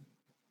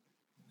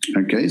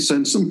 Okay, so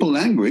in simple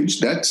language,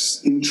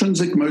 that's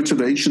intrinsic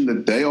motivation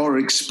that they are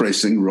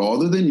expressing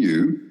rather than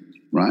you,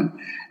 right?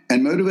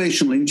 And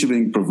motivational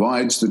interviewing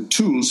provides the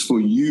tools for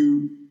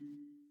you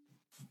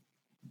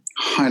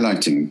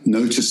highlighting,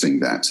 noticing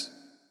that,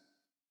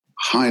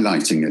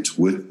 highlighting it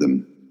with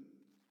them,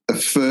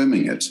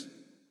 affirming it,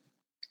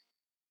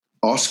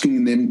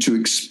 asking them to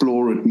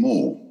explore it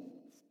more,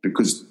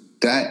 because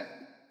that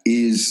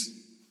is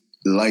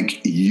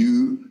like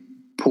you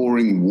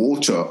pouring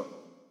water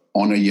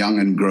on a young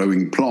and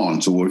growing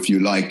plant, or if you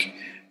like,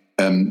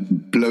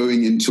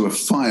 blowing into a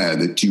fire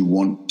that you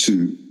want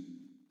to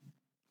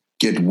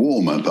get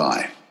warmer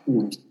by.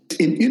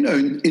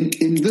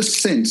 In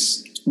this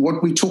sense,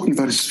 what we're talking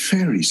about is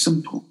very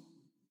simple.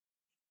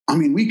 I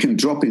mean, we can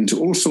drop into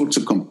all sorts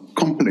of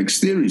complex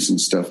theories and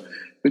stuff,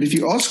 but if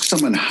you ask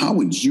someone, how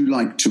would you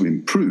like to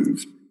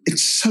improve?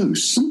 It's so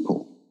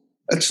simple.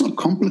 It's not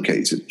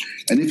complicated.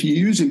 And if you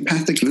use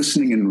empathic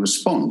listening in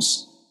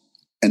response,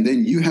 and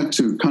then you have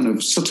to kind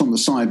of sit on the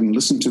side and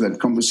listen to that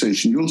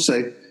conversation, you'll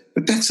say,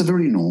 but that's a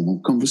very normal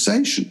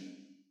conversation.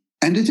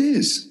 And it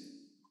is.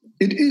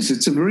 It is.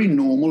 It's a very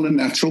normal and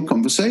natural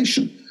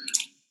conversation.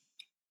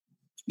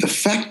 The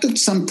fact that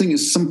something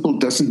is simple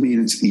doesn't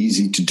mean it's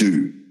easy to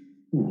do.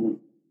 Mm-hmm.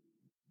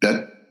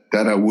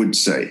 That I would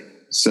say.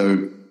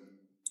 So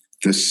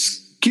the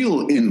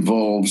skill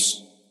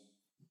involves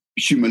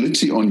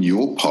humility on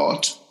your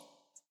part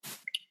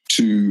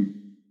to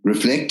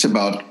reflect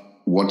about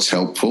what's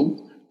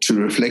helpful, to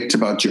reflect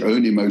about your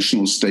own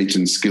emotional state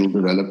and skill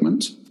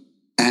development,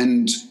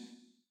 and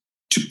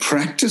to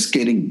practice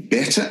getting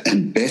better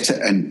and better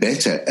and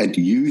better at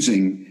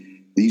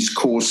using these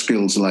core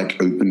skills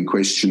like open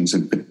questions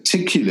and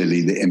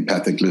particularly the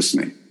empathic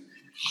listening.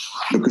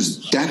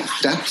 Because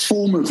that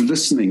form of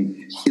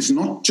listening is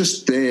not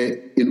just there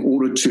in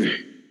order to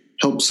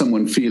help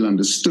someone feel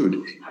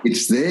understood.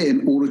 It's there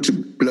in order to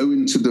blow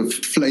into the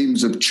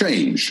flames of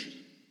change.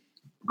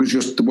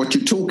 Because what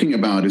you're talking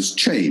about is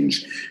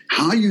change.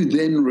 How you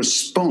then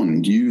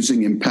respond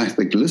using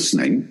empathic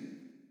listening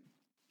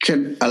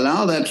can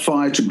allow that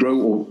fire to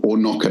grow or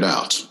knock it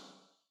out.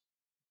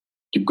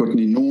 You've got an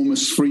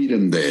enormous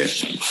freedom there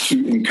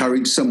to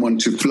encourage someone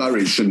to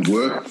flourish and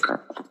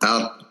work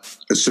out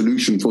a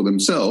solution for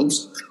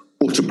themselves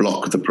or to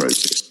block the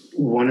process.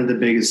 One of the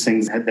biggest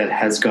things that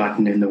has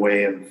gotten in the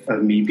way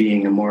of me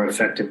being a more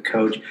effective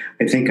coach,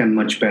 I think I'm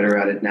much better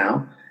at it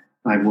now.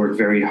 I've worked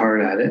very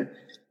hard at it.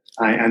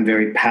 I'm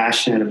very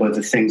passionate about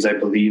the things I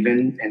believe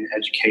in, and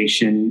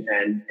education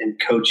and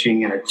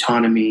coaching and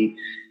autonomy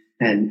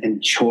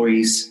and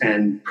choice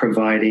and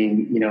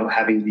providing,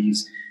 having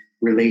these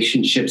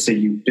relationships that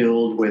you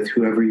build with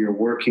whoever you're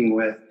working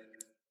with.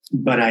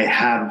 But I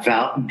have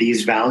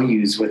these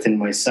values within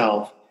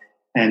myself.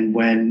 And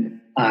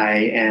when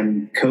I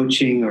am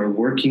coaching or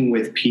working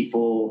with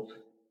people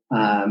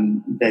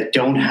that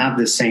don't have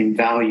the same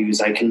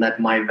values, I can let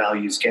my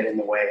values get in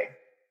the way.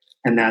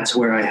 And that's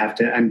where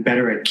I'm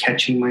better at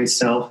catching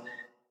myself.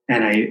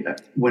 And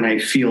when I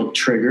feel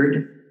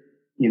triggered,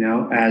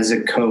 as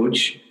a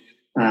coach,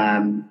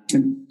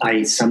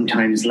 I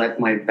sometimes let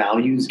my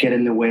values get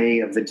in the way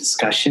of the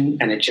discussion,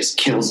 and it just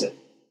kills it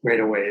right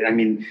away. I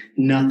mean,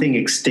 nothing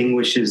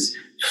extinguishes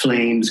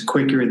flames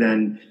quicker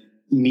than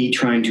me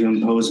trying to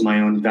impose my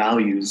own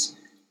values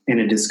in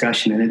a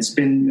discussion. And it's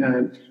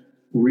been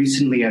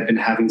recently I've been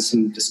having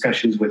some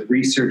discussions with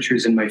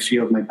researchers in my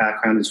field. My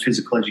background is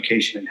physical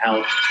education and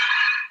health.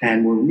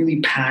 And we're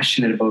really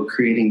passionate about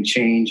creating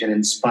change and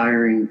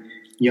inspiring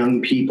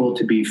young people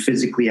to be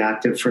physically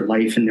active for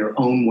life in their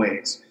own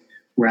ways,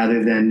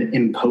 rather than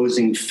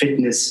imposing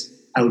fitness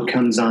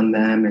outcomes on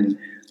them and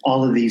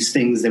all of these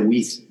things that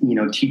we,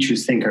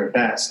 teachers think are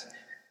best.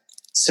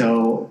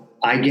 So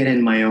I get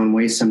in my own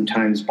way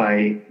sometimes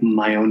by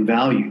my own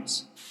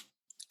values.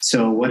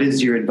 So what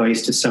is your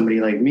advice to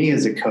somebody like me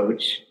as a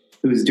coach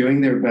who's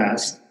doing their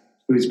best,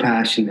 who's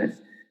passionate,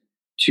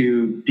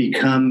 to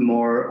become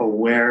more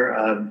aware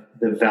of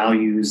the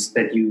values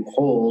that you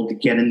hold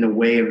get in the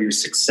way of your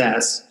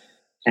success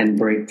and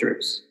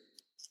breakthroughs?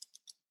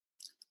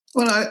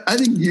 Well, I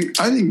think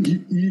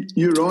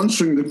you're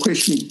answering the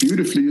question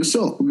beautifully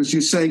yourself, because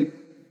you're saying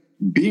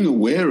being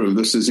aware of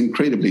this is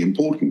incredibly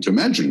important.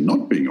 Imagine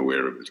not being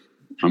aware of it.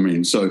 I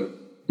mean, so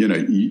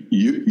being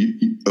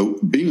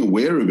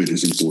aware of it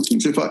is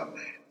important.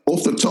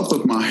 off the top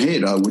of my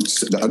head,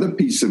 the other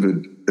piece of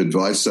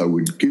advice I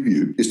would give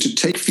you is to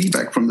take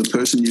feedback from the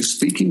person you're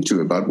speaking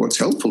to about what's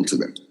helpful to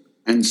them.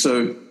 And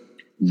so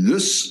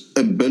this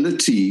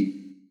ability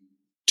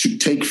to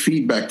take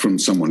feedback from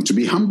someone, to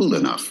be humble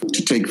enough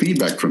to take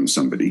feedback from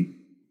somebody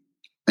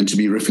and to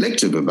be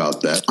reflective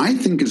about that, I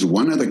think is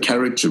one of the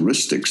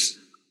characteristics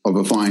of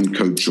a fine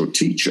coach or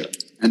teacher.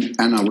 And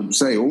I would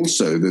say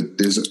also that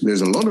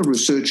there's a lot of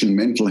research in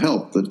mental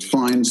health that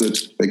finds that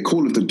they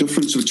call it the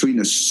difference between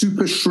a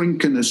super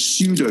shrink and a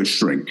pseudo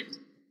shrink.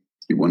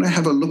 You want to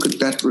have a look at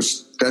that,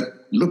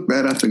 look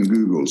that up in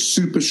Google,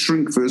 super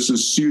shrink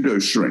versus pseudo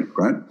shrink,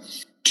 right?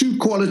 Two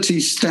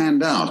qualities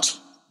stand out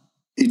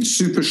in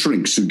super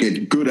shrinks who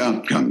get good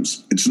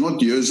outcomes. It's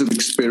not years of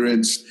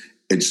experience.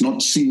 It's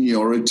not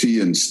seniority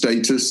and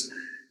status.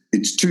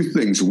 It's two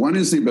things. One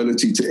is the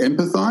ability to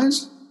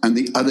empathize, and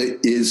the other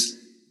is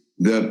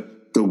the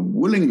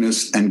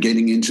willingness and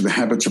getting into the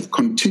habit of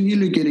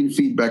continually getting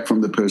feedback from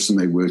the person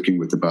they're working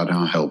with about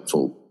how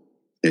helpful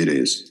it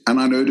is. And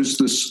I noticed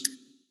this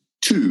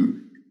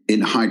too in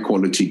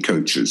high-quality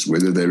coaches,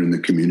 whether they're in the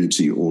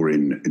community or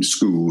in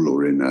school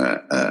or in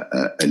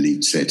a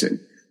elite setting,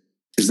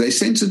 is they're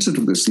sensitive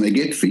to this and they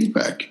get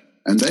feedback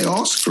and they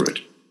ask for it.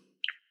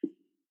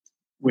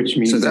 Which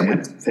means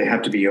they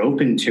have to be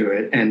open to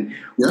it. And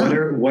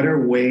what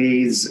are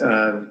ways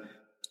of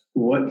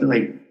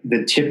like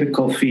the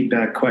typical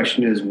feedback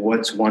question is,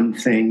 what's one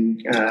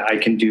thing I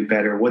can do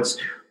better? What's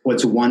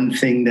one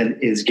thing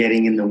that is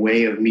getting in the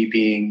way of me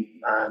being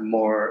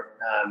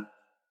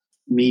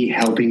me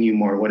helping you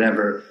more,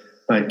 whatever.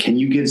 But can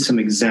you give some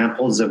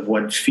examples of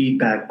what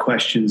feedback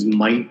questions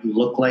might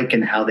look like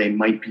and how they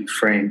might be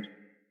framed?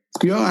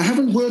 Yeah, I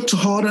haven't worked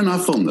hard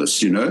enough on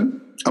this,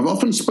 I've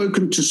often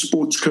spoken to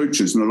sports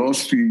coaches in the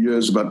last few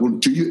years about, well,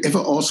 do you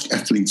ever ask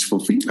athletes for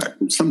feedback?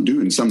 Some do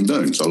and some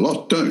don't. A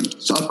lot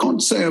don't. So I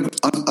can't say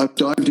I've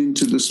dived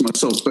into this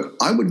myself, but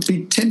I would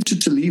be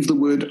tempted to leave the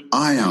word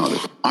I out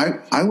of it.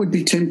 I would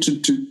be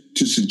tempted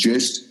to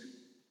suggest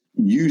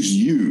use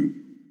you.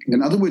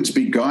 In other words,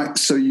 be guide.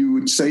 So you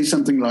would say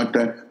something like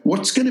that.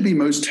 What's going to be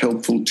most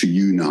helpful to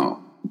you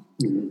now?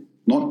 Mm-hmm.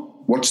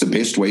 Not what's the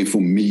best way for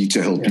me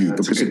to help you,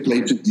 because it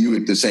places you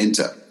at the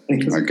center.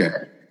 Okay.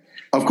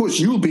 Of course,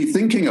 you'll be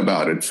thinking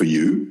about it for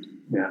you,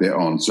 their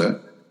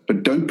answer,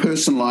 but don't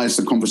personalize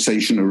the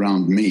conversation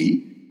around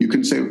me. You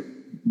can say,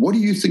 what do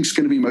you think is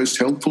going to be most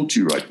helpful to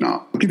you right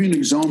now? I'll give you an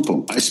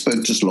example. I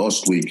spoke just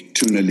last week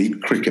to an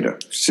elite cricketer,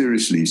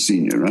 seriously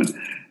senior, right?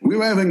 We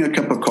were having a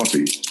cup of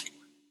coffee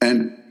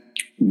and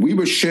we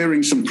were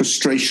sharing some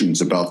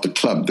frustrations about the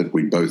club that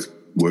we're both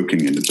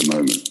working in at the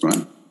moment,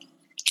 right?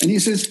 And he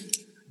says,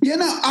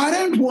 I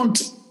don't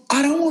want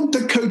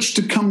the coach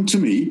to come to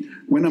me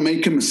when I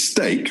make a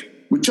mistake,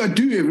 which I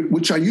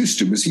used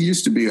to, because he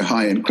used to be a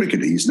high-end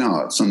cricketer. He's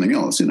now something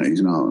else,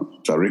 he's now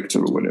a director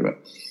or whatever.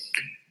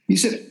 He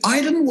said,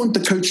 I didn't want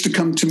the coach to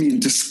come to me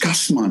and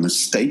discuss my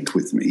mistake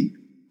with me.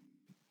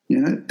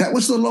 That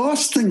was the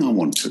last thing I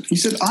wanted. He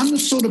said, I'm the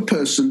sort of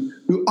person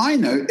who I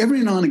know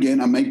every now and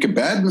again I make a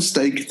bad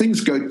mistake,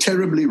 things go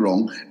terribly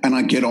wrong, and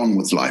I get on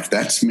with life.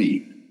 That's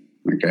me,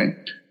 okay?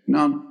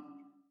 Now,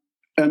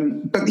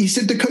 but he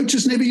said the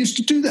coaches never used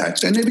to do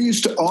that. They never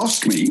used to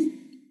ask me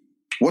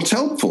what's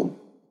helpful,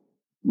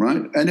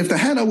 right? And if they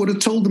had, I would have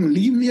told them,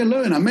 leave me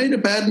alone. I made a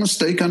bad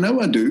mistake. I know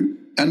I do.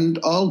 And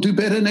I'll do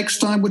better next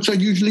time, which I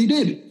usually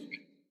did.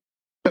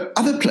 But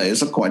other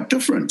players are quite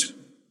different.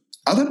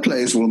 Other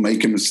players will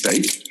make a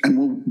mistake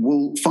and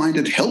will find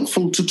it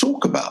helpful to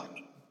talk about.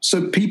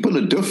 So people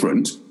are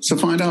different, so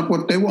find out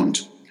what they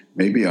want.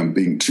 Maybe I'm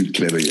being too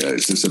clever here.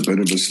 It's just a bit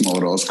of a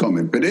smart-ass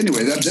comment. But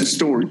anyway, that's the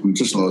story from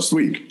just last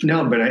week.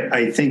 No, but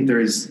I think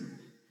there's...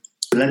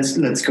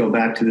 Let's go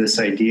back to this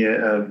idea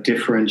of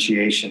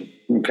differentiation,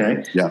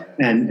 okay? Yeah.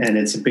 And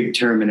it's a big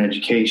term in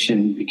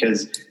education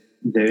because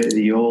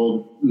the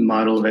old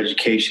model of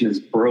education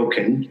is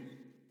broken.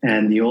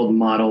 And the old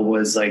model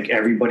was like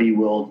everybody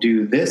will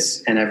do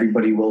this and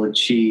everybody will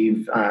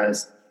achieve A,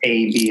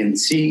 B, and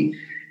C,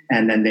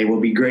 and then they will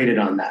be graded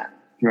on that,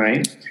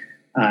 right?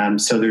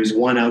 So there's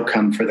one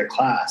outcome for the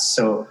class.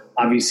 So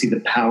obviously the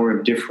power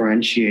of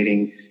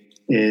differentiating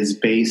is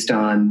based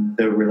on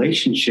the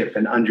relationship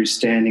and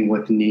understanding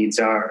what the needs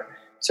are.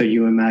 So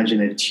you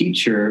imagine a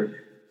teacher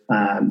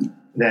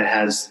that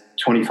has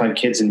 25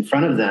 kids in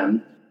front of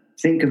them.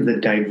 Think of the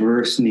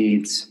diverse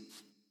needs.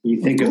 You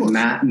think of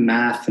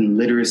math and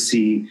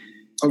literacy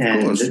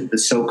and the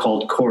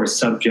so-called core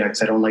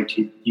subjects. I don't like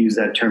to use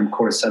that term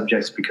core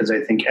subjects because I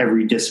think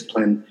every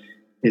discipline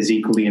is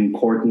equally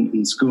important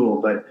in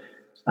school, but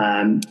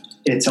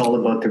it's all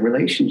about the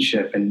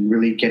relationship and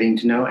really getting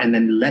to know, and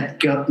then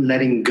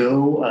letting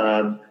go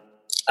of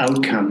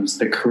outcomes.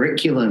 The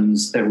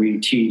curriculums that we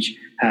teach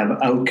have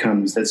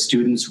outcomes that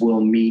students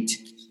will meet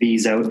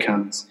these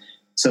outcomes.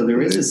 So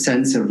there is a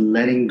sense of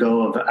letting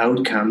go of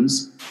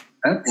outcomes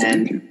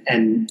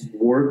and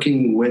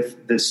working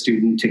with the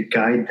student to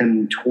guide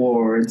them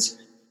towards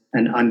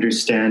an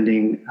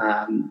understanding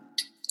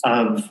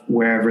of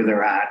wherever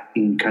they're at,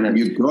 and kind of.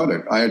 You've got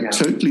it. I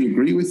totally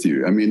agree with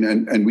you. I mean,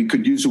 and we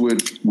could use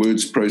the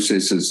words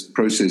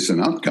process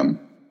and outcome.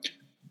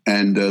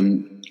 And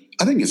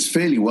I think it's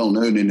fairly well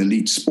known in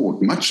elite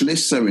sport, much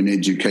less so in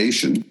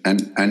education,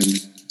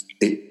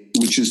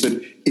 which is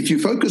that if you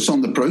focus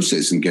on the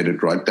process and get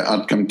it right, the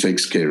outcome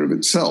takes care of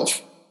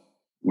itself.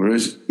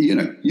 Whereas,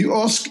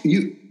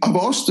 I've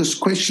asked this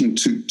question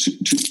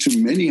to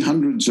many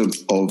hundreds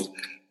of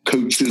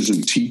coaches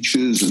and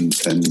teachers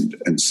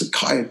and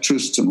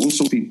psychiatrists and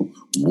also people.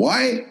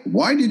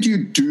 Why did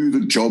you do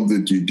the job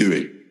that you're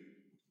doing?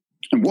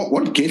 And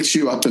what gets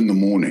you up in the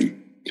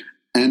morning?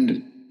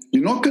 And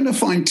you're not going to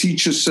find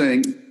teachers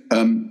saying,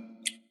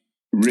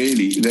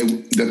 really,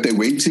 that they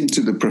went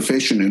into the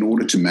profession in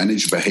order to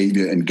manage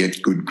behavior and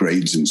get good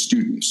grades in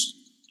students.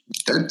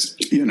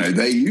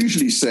 They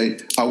usually say,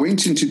 I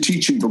went into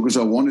teaching because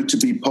I wanted to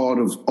be part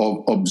of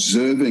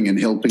observing and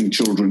helping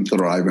children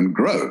thrive and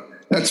grow.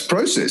 That's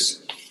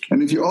process.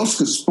 And if you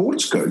ask a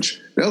sports coach,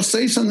 they'll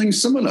say something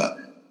similar.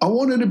 I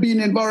wanted to be in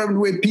an environment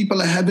where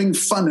people are having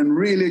fun and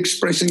really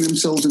expressing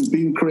themselves and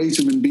being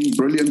creative and being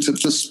brilliant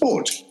at the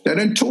sport. They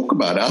don't talk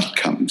about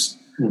outcomes.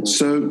 Mm-hmm.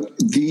 So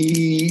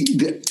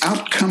the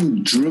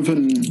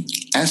outcome-driven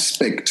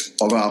aspect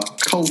of our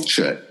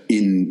culture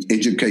in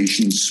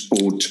education,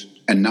 sport,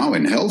 and now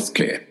in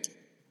healthcare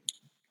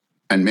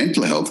and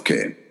mental health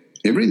care,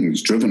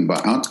 everything's driven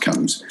by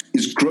outcomes,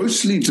 is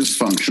grossly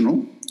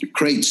dysfunctional.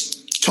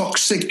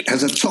 It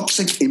has a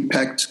toxic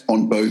impact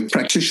on both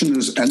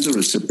practitioners and the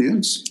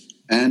recipients,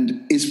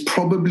 and is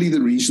probably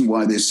the reason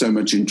why there's so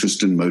much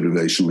interest in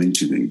motivational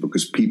interviewing,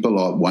 because people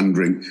are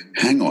wondering,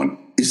 hang on,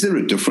 is there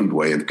a different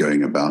way of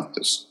going about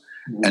this?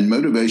 Mm-hmm. And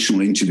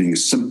motivational interviewing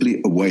is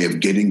simply a way of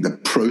getting the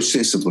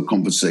process of the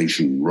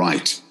conversation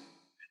right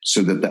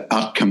so that the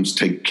outcomes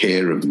take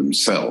care of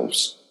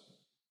themselves.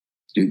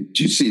 Do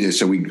you see this?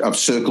 So I've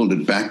circled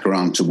it back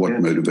around to what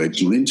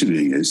motivational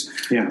interviewing is.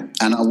 Yeah.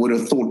 And I would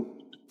have thought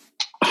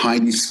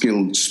highly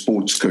skilled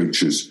sports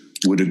coaches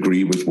would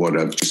agree with what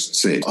I've just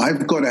said.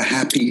 I've got a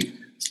happy,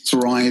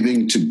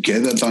 thriving,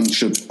 together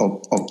bunch of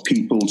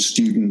people,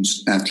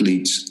 students,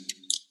 athletes,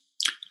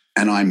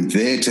 and I'm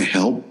there to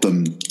help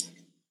them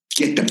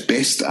get the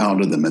best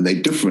out of them. And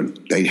they're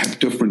different. They have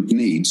different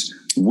needs.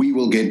 We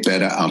will get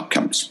better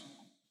outcomes.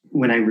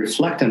 When I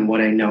reflect on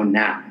what I know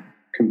now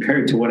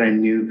compared to what I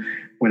knew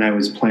when I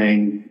was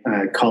playing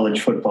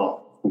college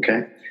football,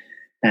 okay?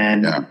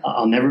 And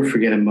I'll never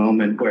forget a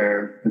moment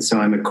so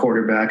I'm a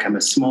quarterback, I'm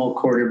a small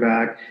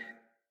quarterback,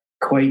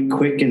 quite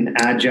quick and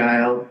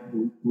agile,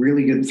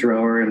 really good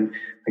thrower, and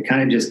I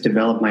kind of just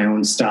developed my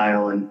own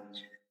style. And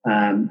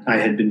I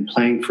had been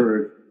playing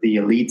for the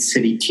elite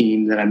city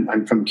team that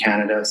I'm from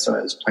Canada, so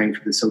I was playing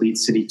for this elite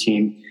city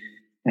team.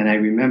 And I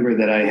remember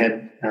that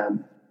I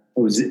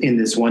was in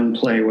this one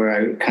play where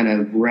I kind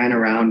of ran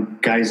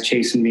around, guys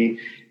chasing me,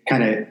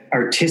 kind of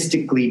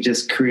artistically,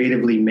 just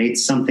creatively made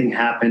something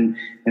happen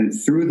and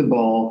threw the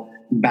ball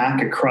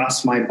back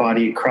across my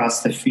body,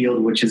 across the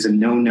field, which is a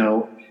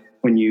no-no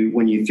when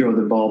you throw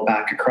the ball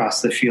back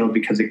across the field,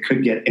 because it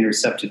could get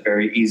intercepted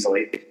very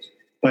easily.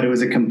 But it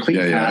was a complete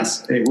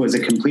pass. It was a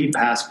complete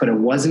pass, but it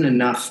wasn't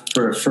enough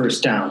for a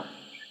first down.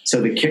 So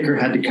the kicker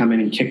had to come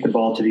in and kick the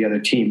ball to the other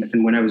team.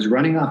 And when I was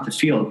running off the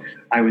field,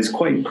 I was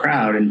quite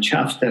proud and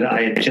chuffed that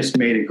I had just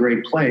made a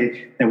great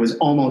play that was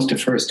almost a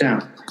first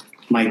down.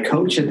 My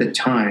coach at the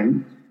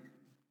time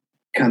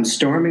comes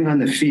storming on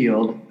the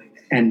field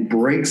and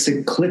breaks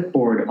a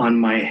clipboard on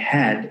my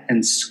head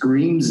and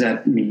screams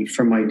at me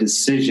for my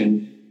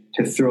decision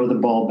to throw the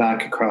ball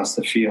back across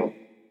the field.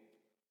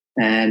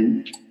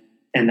 And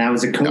that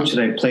was a coach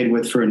that I played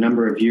with for a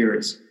number of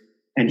years.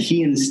 And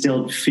he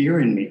instilled fear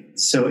in me.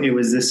 So it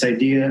was this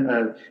idea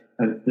of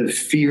the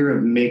fear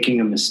of making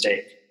a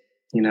mistake,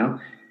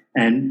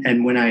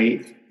 And when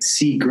I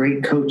see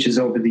great coaches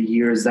over the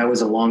years, that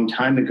was a long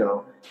time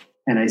ago,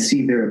 and I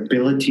see their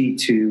ability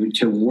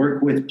to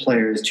work with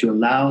players, to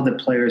allow the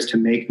players to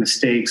make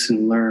mistakes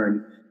and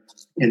learn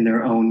in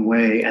their own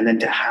way, and then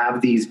to have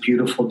these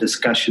beautiful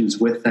discussions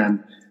with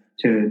them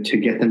to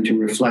get them to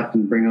reflect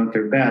and bring out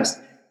their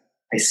best.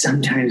 I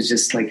sometimes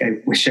just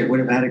I wish I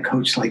would have had a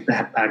coach like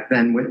that back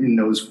then in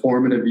those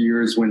formative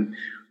years when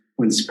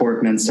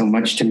sport meant so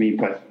much to me.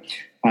 But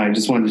I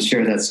just wanted to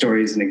share that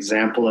story as an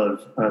example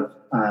of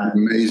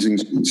amazing.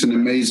 It's an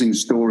amazing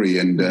story,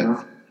 and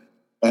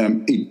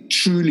it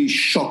truly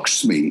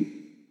shocks me,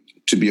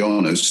 to be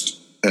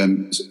honest,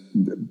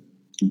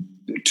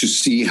 to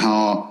see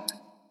how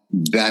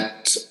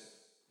that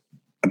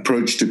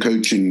approach to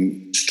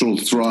coaching still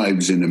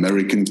thrives in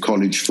American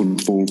college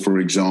football, for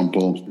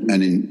example,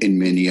 and in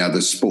many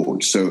other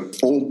sports. So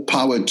all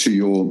power to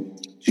your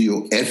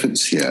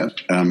efforts here,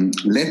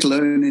 let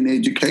alone in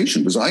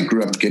education, because I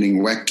grew up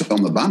getting whacked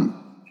on the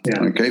bum,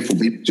 for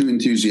being too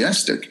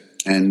enthusiastic.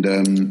 And,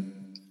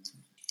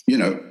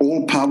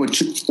 all power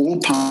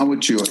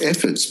to your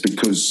efforts,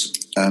 because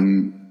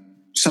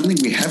something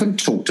we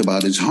haven't talked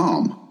about is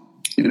harm.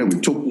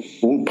 We talk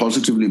all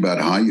positively about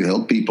how you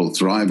help people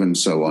thrive and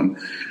so on.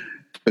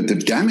 But the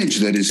damage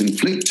that is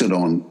inflicted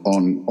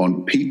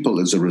on people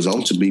as a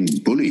result of being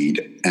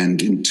bullied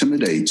and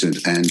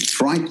intimidated and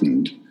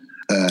frightened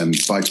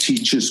by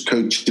teachers,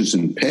 coaches,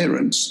 and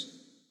parents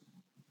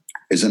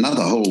is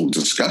another whole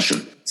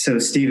discussion. So,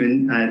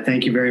 Stephen,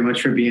 thank you very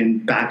much for being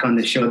back on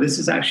the show. This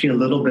is actually a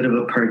little bit of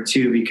a part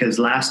two, because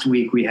last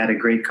week we had a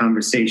great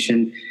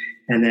conversation,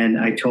 and then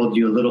I told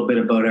you a little bit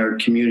about our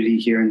community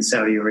here in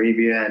Saudi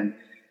Arabia and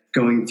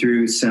going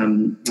through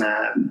some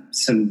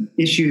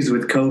issues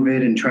with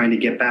COVID and trying to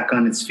get back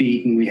on its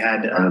feet. And we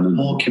had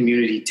whole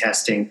community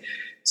testing.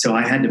 So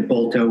I had to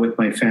bolt out with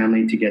my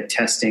family to get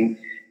testing.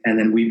 And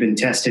then we've been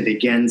tested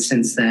again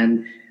since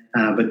then.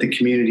 But the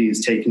community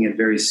is taking it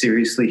very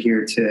seriously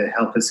here to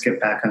help us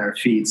get back on our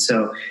feet.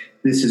 So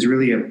this is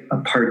really a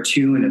part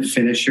two and a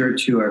finisher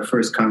to our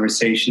first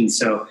conversation.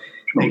 So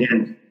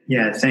again,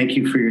 thank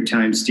you for your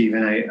time,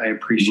 Stephen. I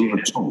appreciate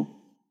it.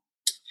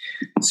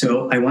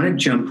 So I want to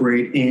jump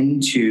right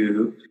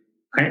into,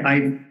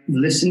 I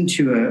listened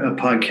to a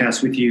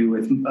podcast with you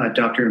with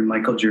Dr.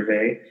 Michael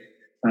Gervais,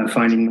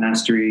 Finding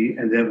Mastery,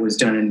 that was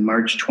done in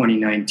March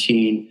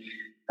 2019.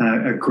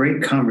 A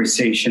great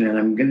conversation, and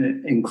I'm going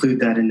to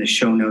include that in the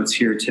show notes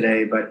here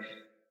today. But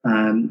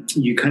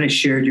you kind of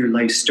shared your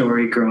life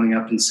story growing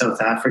up in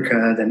South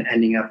Africa, then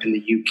ending up in the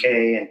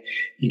UK, and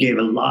you gave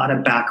a lot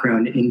of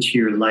background into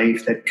your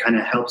life that kind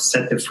of helped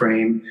set the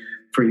frame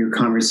for your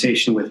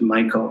conversation with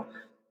Michael.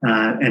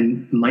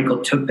 And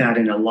Michael took that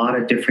in a lot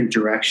of different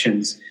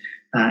directions.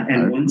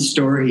 And one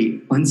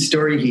story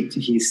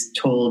he's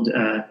told,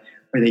 or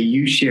that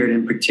you shared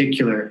in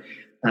particular,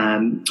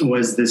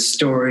 was the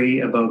story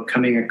about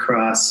coming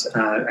across,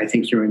 I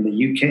think you were in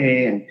the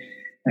UK, and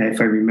if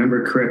I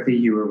remember correctly,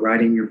 you were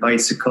riding your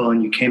bicycle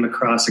and you came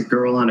across a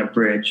girl on a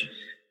bridge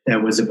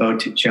that was about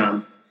to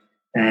jump.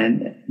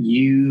 And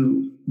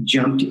you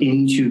jumped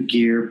into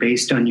gear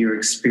based on your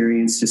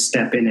experience to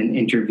step in and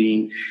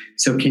intervene.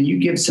 So can you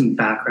give some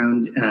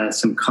background,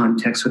 some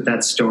context with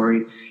that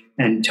story,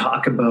 and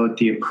talk about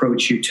the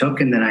approach you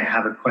took? And then I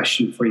have a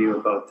question for you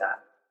about that.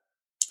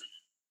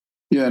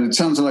 Yeah, and it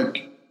sounds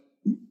like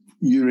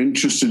you're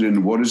interested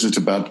in what is it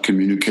about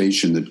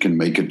communication that can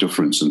make a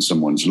difference in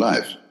someone's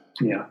life.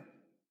 Yeah,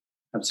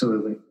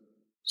 absolutely.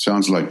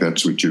 Sounds like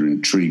that's what you're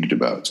intrigued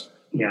about.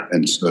 Yeah.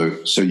 And so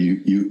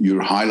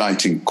you're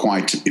highlighting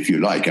quite, if you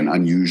like, an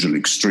unusual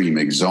extreme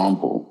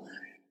example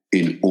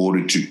in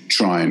order to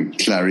try and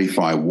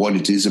clarify what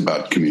it is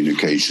about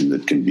communication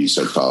that can be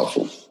so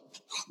powerful.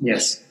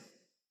 Yes.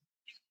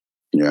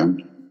 Yeah.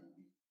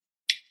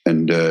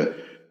 And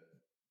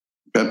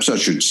perhaps I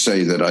should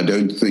say that I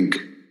don't think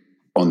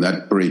on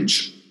that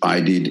bridge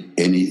I did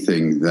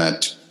anything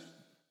that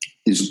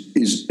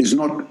is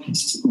not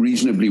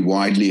reasonably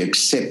widely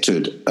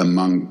accepted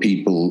among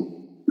people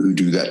who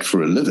do that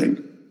for a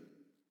living.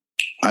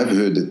 I've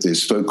heard that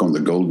there's folk on the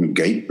Golden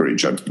Gate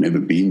Bridge, I've never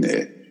been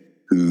there,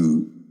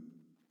 who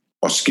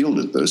are skilled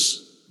at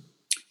this.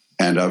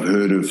 And I've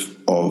heard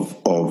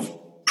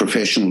of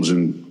professionals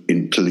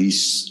in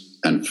police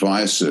and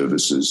fire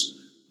services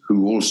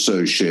who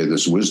also share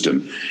this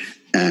wisdom.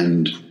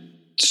 And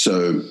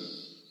so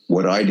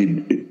what I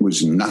did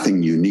was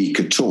nothing unique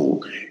at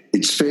all.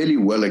 It's fairly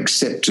well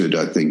accepted,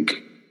 I think,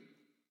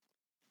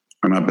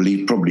 and I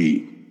believe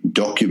probably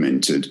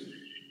documented,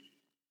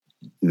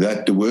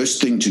 that the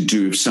worst thing to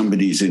do if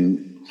somebody's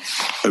in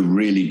a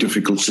really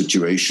difficult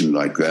situation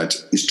like that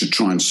is to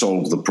try and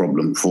solve the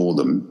problem for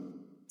them,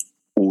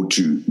 or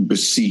to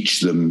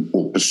beseech them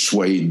or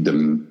persuade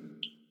them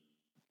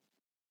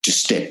to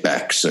step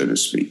back, so to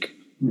speak.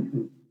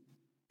 Mm-hmm.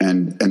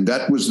 And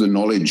that was the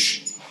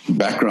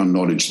background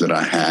knowledge that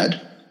I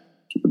had,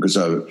 because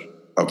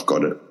I've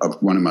got it.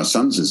 One of my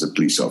sons is a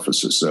police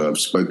officer, so I've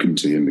spoken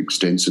to him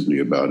extensively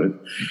about it.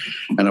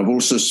 And I've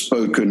also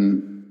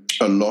spoken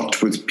a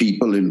lot with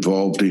people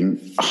involved in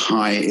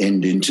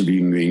high-end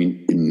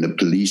interviewing in the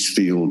police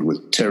field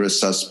with terror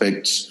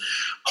suspects,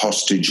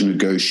 hostage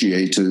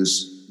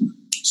negotiators.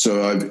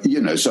 So I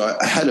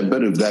had a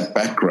bit of that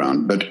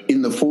background. But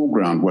in the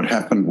foreground, what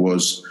happened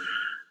was,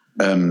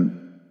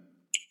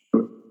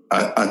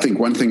 I think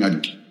one thing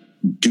I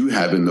do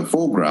have in the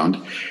foreground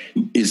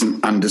is an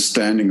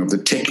understanding of the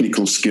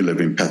technical skill of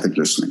empathic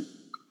listening.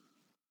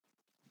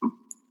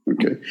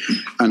 Okay,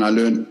 and I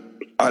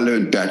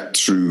learned that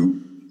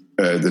through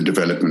the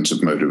development of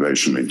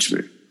motivational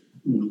interviewing.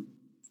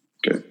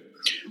 Okay,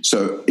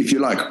 so if you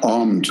like,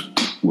 armed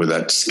with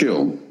that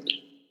skill,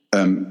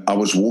 I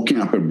was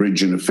walking up a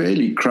bridge in a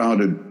fairly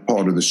crowded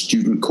part of the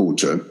student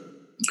quarter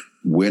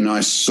when I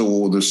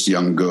saw this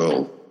young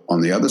girl on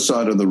the other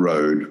side of the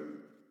road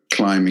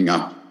climbing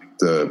up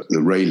the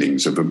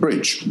railings of a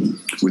bridge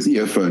with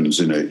earphones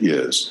in her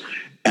ears.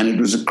 And it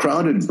was a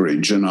crowded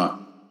bridge, and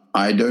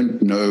I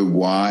don't know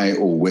why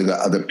or whether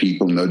other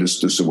people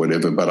noticed this or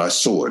whatever, but I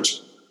saw it.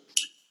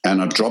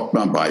 And I dropped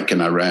my bike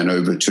and I ran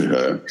over to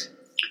her,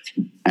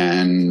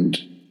 and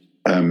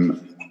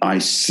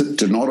I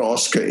did not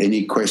ask her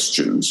any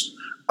questions.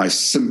 I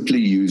simply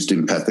used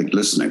empathic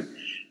listening,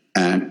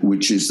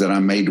 which is that I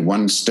made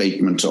one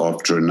statement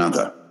after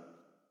another.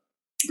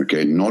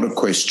 Okay, not a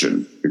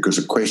question, because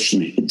a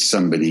question hits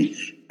somebody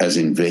as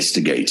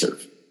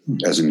investigative,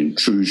 as an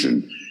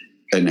intrusion.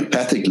 An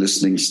empathic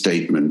listening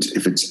statement,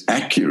 if it's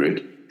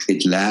accurate,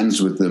 it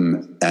lands with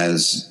them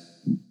as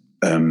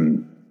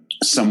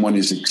someone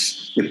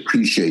is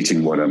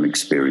appreciating what I'm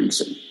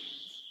experiencing.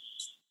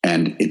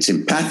 And it's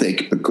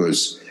empathic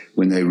because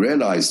when they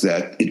realize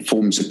that, it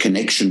forms a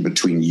connection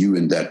between you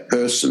and that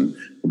person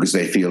because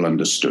they feel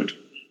understood.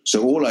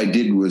 So all I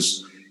did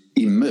was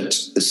emit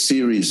a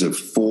series of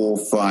 4,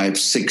 5,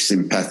 6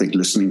 empathic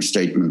listening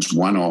statements,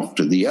 one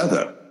after the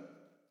other.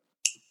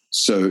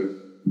 So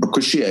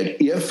because she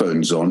had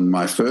earphones on,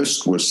 my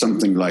first was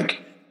something like,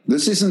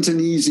 "This isn't an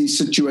easy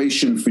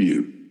situation for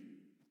you."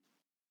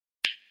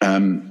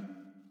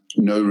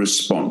 No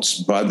response.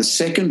 By the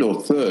second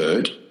or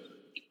third,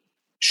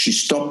 she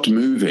stopped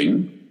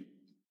moving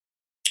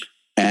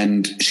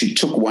and she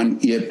took one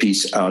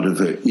earpiece out of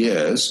her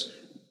ears,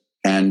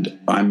 and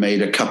I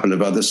made a couple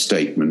of other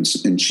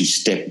statements, and she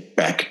stepped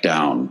back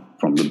down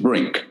from the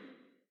brink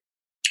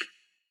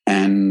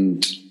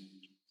and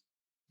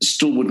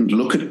still wouldn't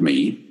look at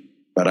me.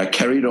 But I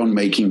carried on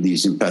making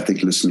these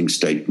empathic listening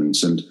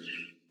statements. And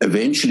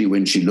eventually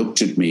when she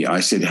looked at me, I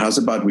said, "How's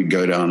about we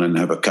go down and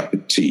have a cup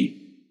of tea?"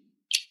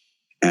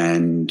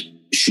 And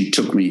she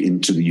took me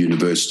into the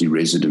university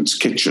residence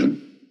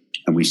kitchen,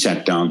 and we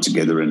sat down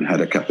together and had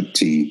a cup of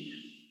tea,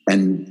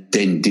 and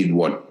then did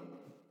what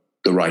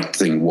the right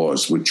thing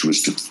was, which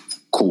was to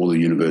call the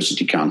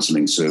university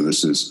counseling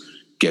services,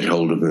 get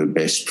hold of her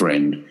best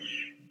friend.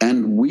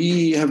 And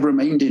we have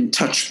remained in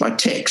touch by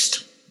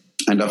text.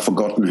 And I've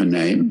forgotten her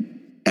name.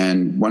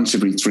 And once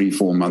every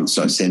 3-4 months,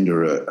 I send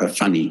her a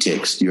funny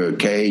text. "You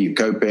okay? You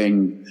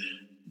coping?"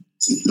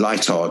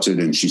 Lighthearted.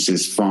 And she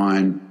says,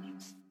 "Fine."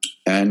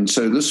 And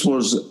so this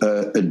was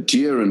a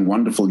dear and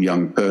wonderful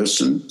young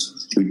person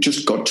who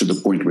just got to the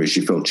point where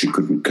she felt she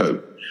couldn't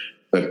cope.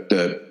 But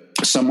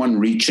someone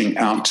reaching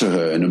out to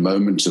her in a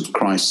moment of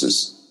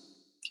crisis,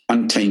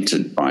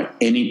 untainted by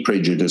any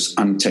prejudice,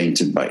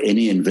 untainted by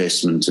any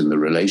investment in the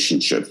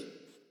relationship,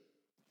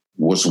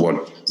 was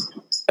what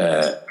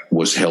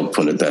was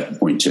helpful at that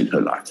point in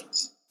her life.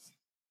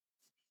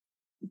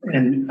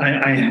 And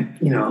I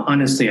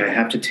honestly, I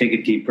have to take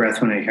a deep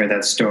breath when I hear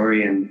that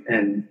story,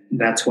 and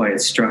that's why it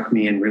struck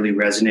me and really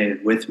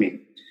resonated with me.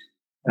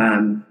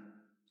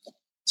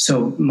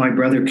 So my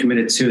brother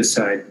committed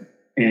suicide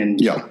in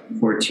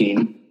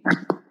 2014.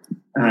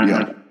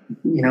 And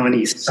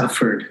he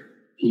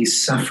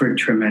suffered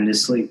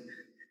tremendously,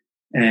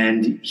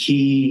 and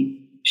he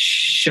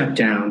shut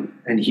down,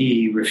 and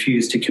he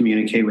refused to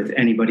communicate with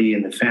anybody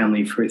in the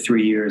family for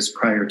 3 years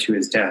prior to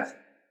his death.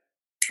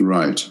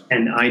 Right.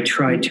 And I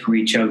tried to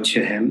reach out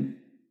to him.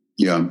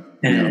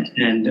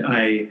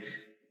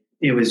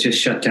 It was just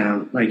shut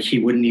down. Like, he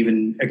wouldn't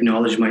even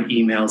acknowledge my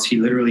emails. He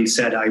literally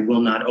said, "I will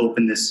not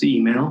open this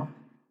email,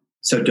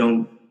 so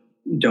don't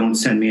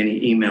send me any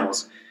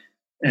emails."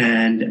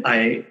 And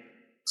I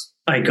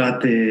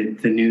got the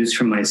news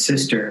from my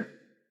sister.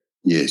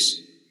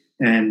 Yes.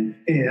 And,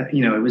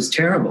 it was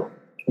terrible,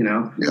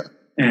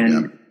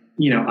 And,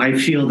 I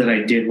feel that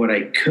I did what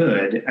I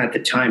could at the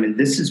time. And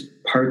this is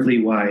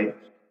partly why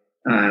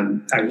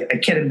I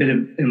get a bit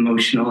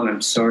emotional, and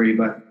I'm sorry,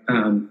 but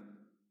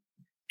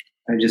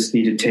I just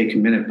need to take a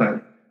minute.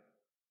 But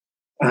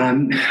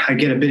I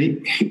get a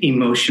bit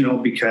emotional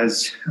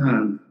because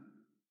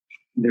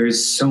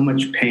there's so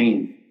much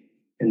pain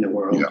in the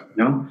world,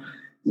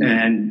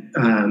 And,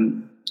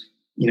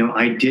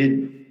 I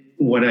did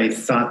what I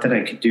thought that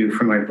I could do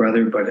for my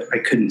brother, but I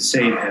couldn't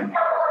save him.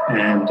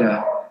 And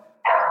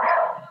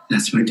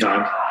that's my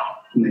dog.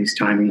 Nice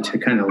timing to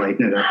kind of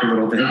lighten it up a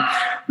little bit.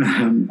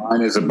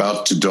 Mine is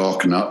about to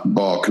bark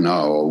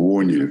now, I'll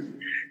warn you.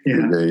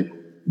 Yeah. Okay.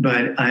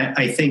 But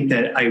I think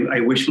that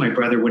I wish my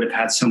brother would have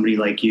had somebody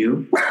like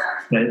you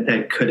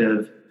that could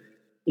have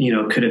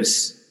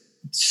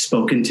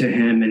spoken to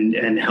him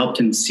and helped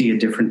him see a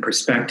different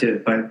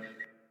perspective. But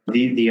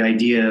the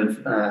idea of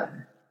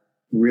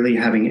really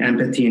having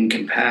empathy and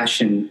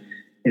compassion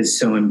is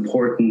so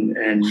important.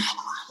 And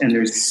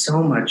there's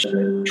so much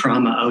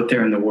trauma out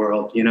there in the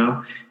world,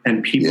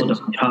 and people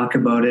don't talk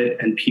about it,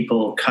 and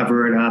people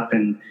cover it up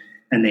and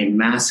they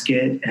mask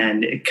it,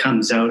 and it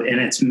comes out, and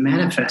it's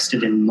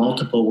manifested in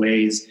multiple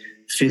ways: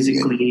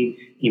 physically,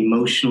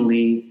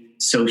 emotionally,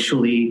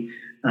 socially.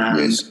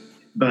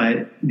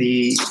 But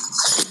the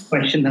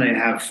question that I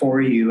have for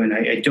you, and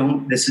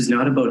this is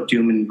not about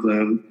doom and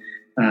gloom,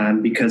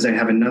 because I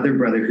have another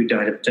brother who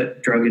died of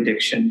drug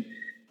addiction.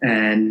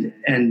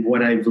 And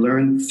what I've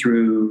learned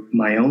through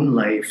my own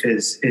life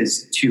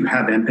is to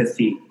have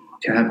empathy,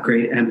 to have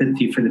great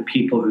empathy for the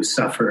people who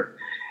suffer.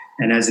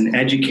 And as an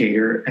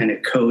educator and a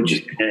coach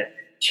and a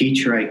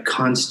teacher, I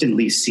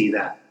constantly see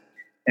that.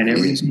 And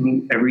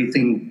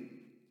everything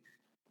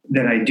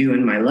that I do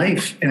in my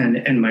life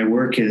and my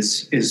work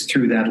is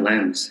through that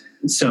lens.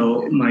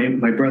 So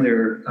my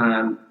brother,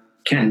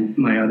 Ken,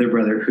 my other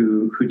brother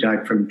who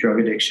died from drug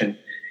addiction,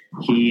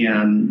 he,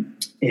 in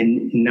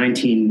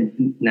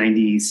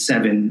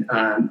 1997,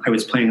 I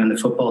was playing on the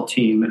football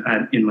team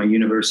in my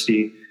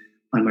university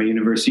on my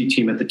university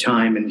team at the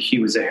time, and he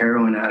was a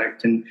heroin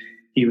addict, and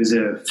he was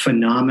a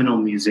phenomenal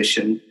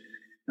musician.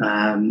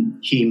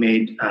 He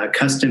made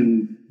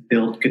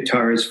custom-built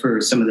guitars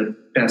for some of the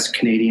best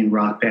Canadian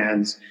rock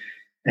bands,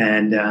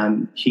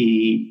 and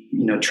he,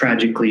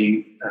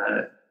 tragically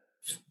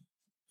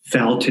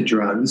fell to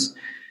drugs,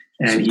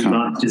 and he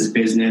lost his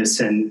business,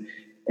 and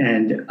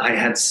I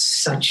had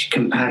such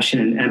compassion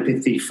and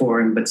empathy for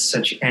him, but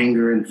such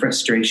anger and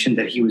frustration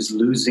that he was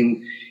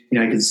losing.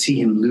 I could see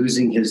him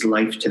losing his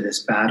life to this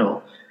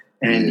battle.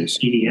 And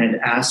he had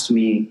asked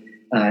me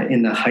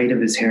in the height of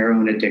his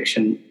heroin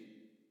addiction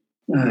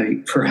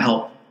for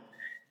help.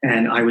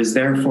 And I was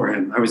there for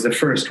him. I was the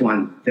first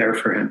one there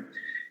for him.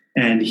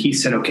 And he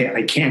said, okay,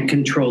 I can't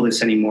control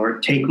this anymore.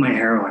 Take my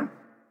heroin.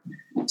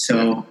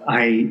 So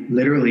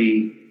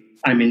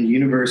I'm in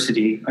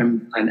university.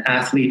 I'm an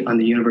athlete on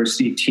the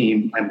university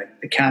team. I'm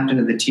the captain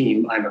of the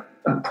team. I'm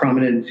a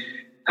prominent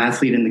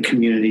athlete in the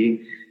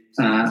community.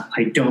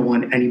 I don't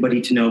want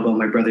anybody to know about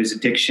my brother's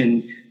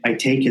addiction. I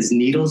take his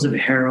needles of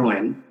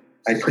heroin.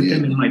 I put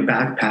them in my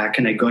backpack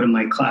and I go to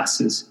my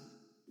classes.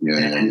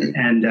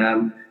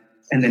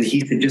 And then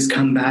he could just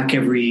come back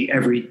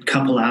every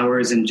couple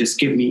hours and just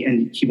give me,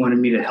 and he wanted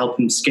me to help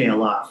him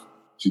scale off.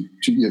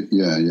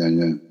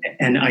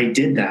 And I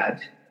did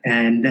that.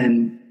 And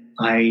then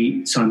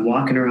so I'm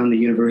walking around the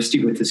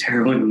university with this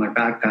heroin in my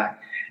backpack.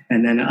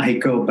 And then I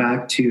go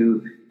back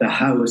to the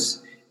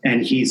house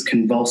and he's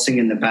convulsing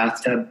in the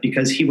bathtub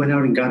because he went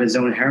out and got his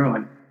own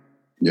heroin.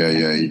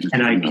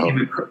 And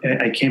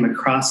I came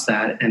across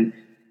that and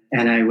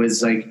I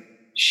was like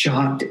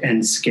shocked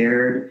and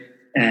scared.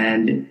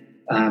 And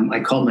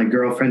I called my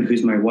girlfriend,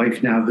 who's my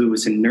wife now, who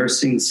was in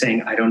nursing,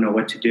 saying, I don't know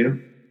what to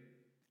do.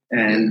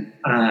 And,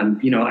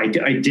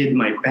 I did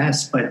my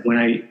best, but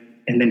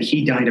and then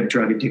he died of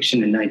drug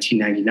addiction in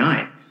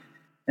 1999.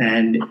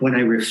 And when I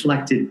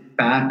reflected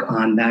back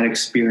on that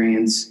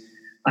experience,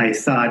 I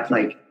thought,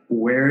 like,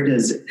 where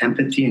does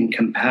empathy and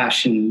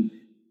compassion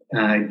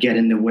get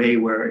in the way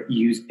where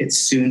it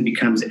soon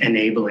becomes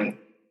enabling?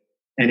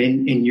 And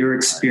in your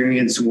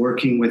experience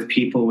working with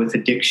people with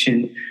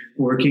addiction,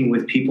 working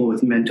with people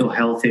with mental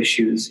health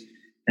issues,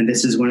 and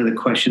this is one of the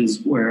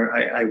questions where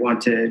I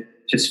want to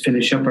just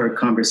finish up our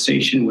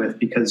conversation with,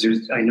 because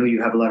I know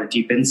you have a lot of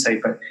deep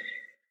insight, but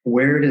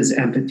where does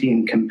empathy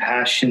and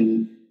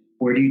compassion,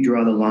 where do you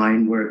draw the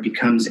line where it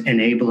becomes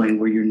enabling,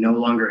 where you're no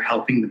longer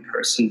helping the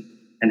person?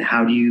 And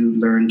how do you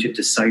learn to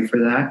decipher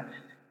that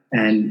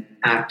and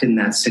act in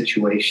that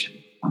situation?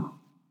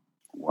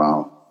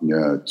 Wow.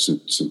 Yeah,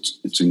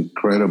 it's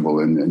incredible.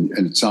 And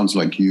it sounds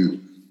like you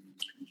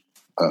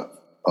are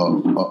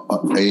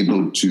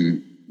able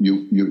to,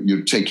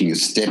 you're taking a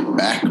step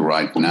back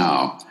right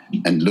now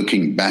and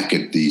looking back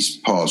at these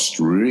past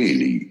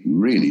really,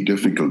 really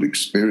difficult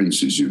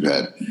experiences you've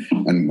had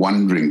and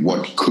wondering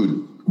what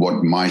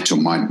might or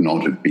might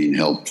not have been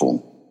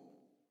helpful.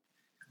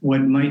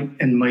 What might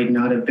and might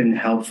not have been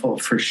helpful,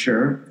 for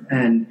sure.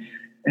 And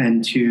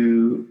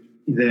to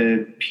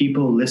the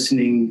people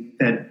listening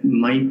that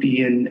might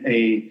be in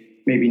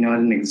maybe not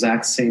an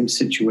exact same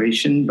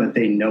situation, but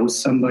they know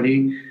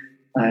somebody,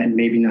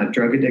 maybe not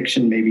drug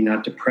addiction, maybe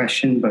not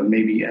depression, but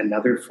maybe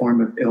another form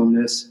of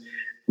illness,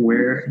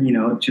 where,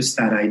 just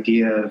that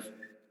idea of...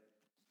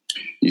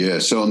 Yeah,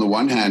 so on the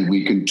one hand,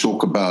 we can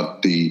talk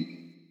about the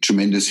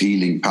tremendous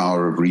healing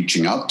power of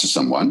reaching out to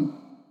someone.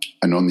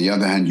 And on the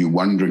other hand, you're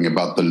wondering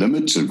about the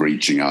limits of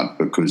reaching out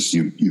because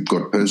you've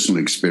got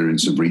personal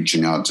experience of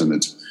reaching out and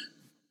it's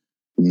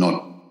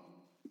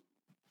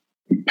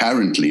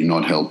apparently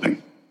not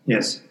helping.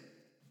 Yes.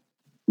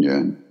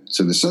 Yeah.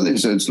 So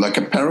it's like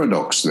a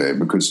paradox there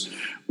because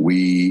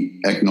we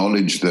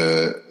acknowledge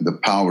the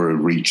power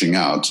of reaching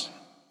out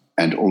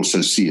and also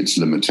see its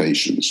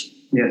limitations.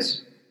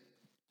 Yes.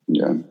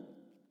 Yeah.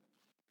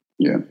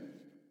 Yeah.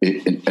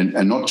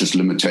 And not just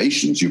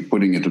limitations, you're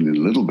putting it in a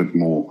little bit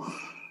more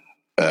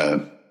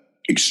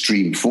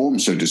extreme form,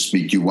 so to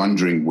speak. You're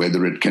wondering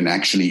whether it can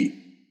actually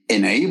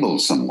enable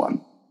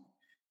someone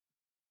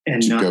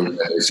and to go in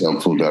a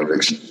helpful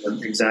direction.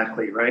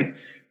 Exactly, right?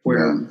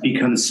 Where it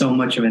becomes so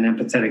much of an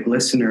empathetic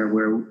listener,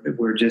 where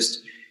we're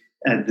just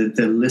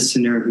the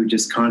listener who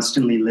just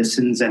constantly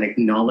listens and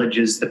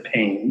acknowledges the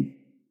pain.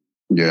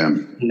 Yeah.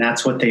 And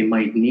that's what they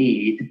might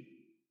need.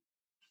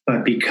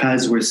 But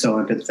because we're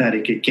so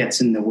empathetic, it gets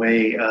in the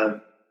way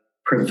of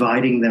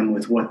providing them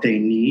with what they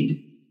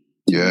need.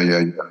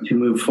 To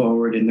move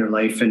forward in their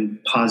life in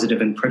positive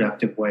and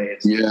productive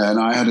ways. Yeah, and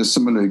I had a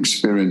similar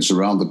experience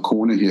around the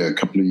corner here a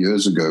couple of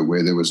years ago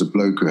where there was a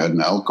bloke who had an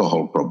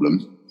alcohol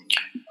problem.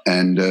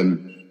 And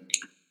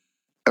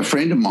a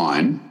friend of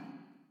mine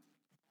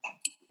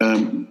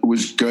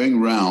was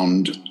going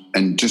around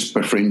and just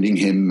befriending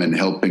him and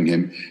helping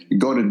him. He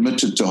got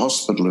admitted to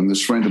hospital, and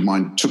this friend of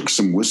mine took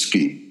some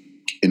whiskey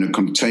in a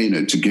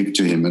container to give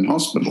to him in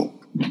hospital.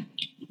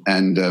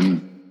 And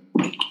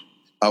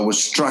I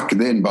was struck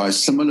then by a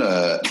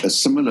similar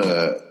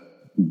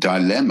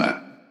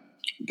dilemma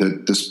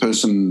that this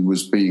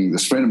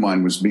friend of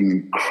mine was being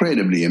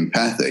incredibly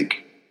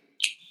empathic,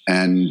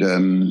 and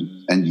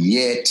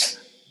yet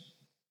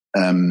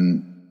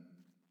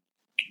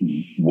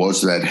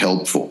was that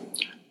helpful?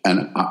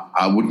 And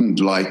I wouldn't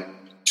like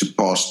to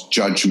pass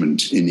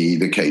judgment in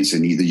either case,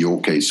 in either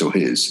your case or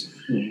his,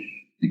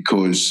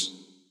 because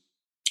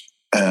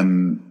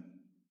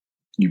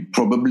you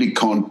probably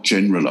can't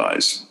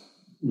generalize.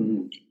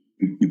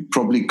 You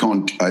probably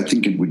can't. I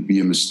think it would be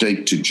a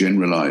mistake to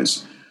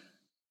generalize.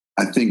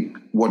 I think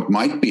what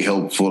might be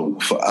helpful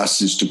for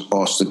us is to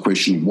ask the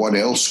question, what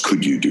else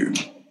could you do?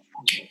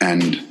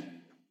 And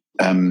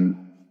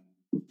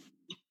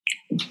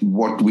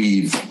what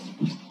we've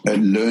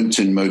learned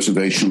in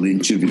motivational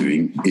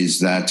interviewing is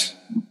that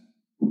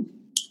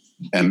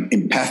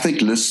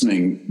empathic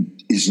listening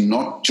is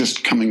not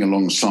just coming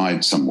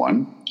alongside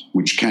someone,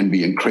 which can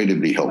be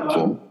incredibly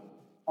helpful.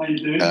 I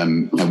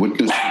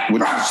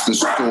witnessed the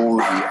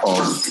story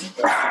of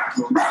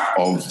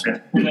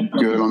the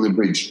girl on the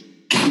bridge.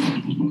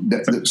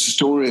 The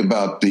story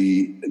about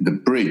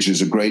the bridge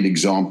is a great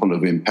example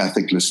of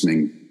empathic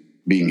listening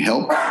being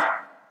helpful.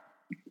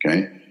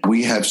 Okay,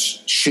 we have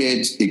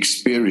shared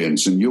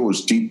experience, and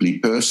yours deeply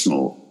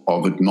personal,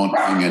 of it not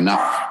being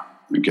enough.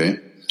 Okay,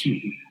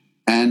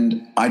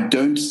 and I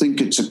don't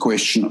think it's a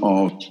question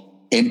of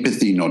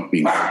empathy not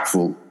being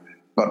helpful,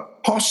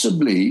 but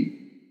possibly,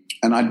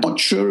 and I'm not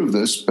sure of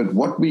this, but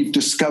what we've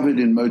discovered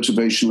in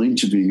motivational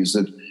interviewing is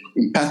that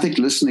empathic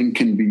listening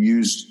can be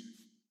used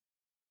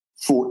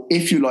for,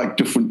 if you like,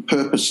 different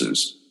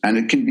purposes. And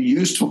it can be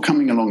used for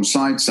coming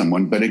alongside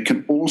someone, but it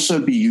can also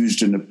be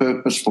used in a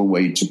purposeful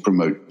way to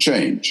promote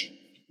change.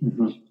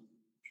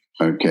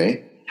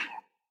 Okay?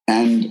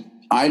 And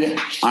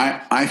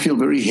I feel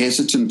very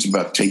hesitant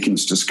about taking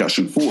this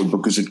discussion forward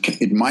because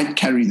it might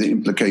carry the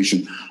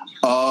implication,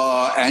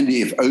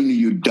 Andy, if only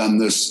you'd done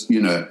this,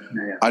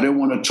 I don't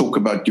want to talk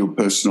about your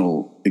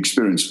personal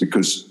experience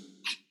because,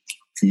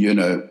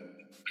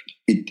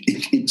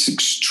 it's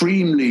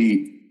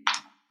extremely,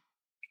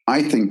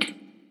 I think,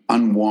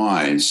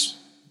 unwise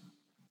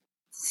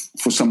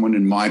for someone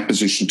in my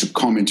position to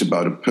comment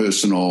about a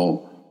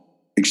personal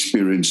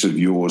experience of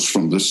yours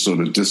from this sort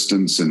of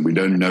distance and we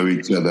don't know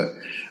each other.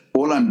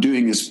 All I'm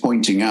doing is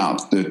pointing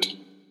out that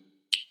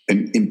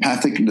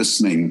empathic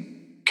listening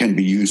can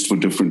be used for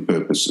different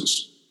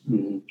purposes.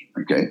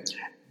 Okay?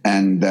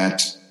 And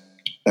that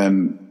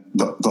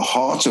the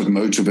heart of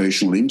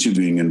motivational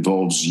interviewing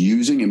involves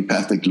using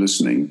empathic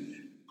listening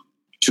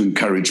to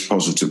encourage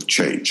positive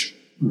change.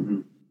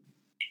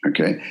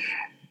 Okay,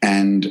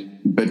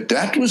 but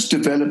that was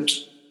developed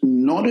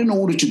not in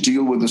order to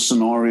deal with the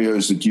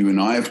scenarios that you and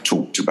I have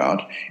talked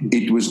about.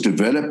 It was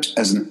developed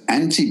as an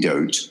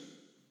antidote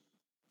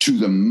to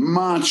the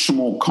much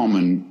more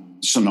common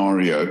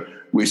scenario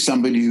where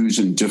somebody who's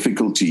in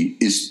difficulty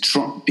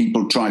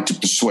people try to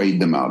persuade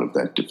them out of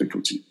that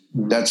difficulty.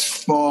 That's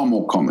far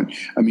more common.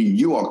 I mean,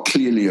 you are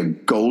clearly a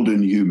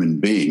golden human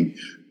being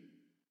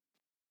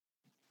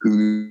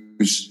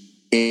whose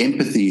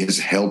empathy has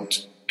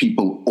helped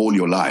people all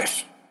your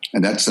life.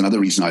 And that's another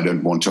reason I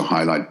don't want to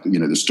highlight,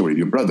 the story of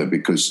your brother,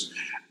 because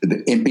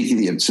the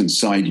empathy that's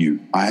inside you,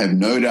 I have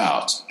no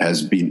doubt,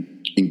 has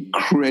been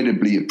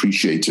incredibly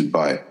appreciated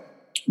by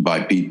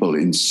people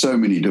in so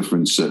many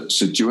different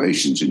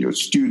situations, in your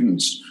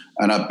students.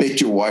 And I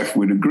bet your wife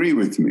would agree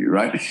with me,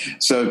 right?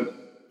 So,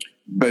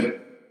 but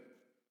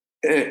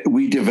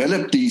we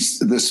developed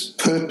this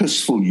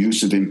purposeful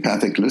use of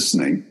empathic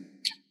listening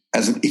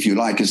as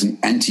an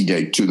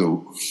antidote to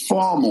the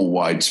far more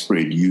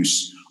widespread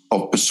use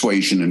of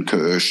persuasion and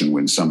coercion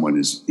when someone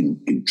is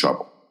in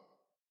trouble.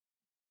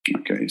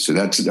 Okay, so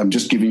I'm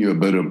just giving you a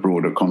bit of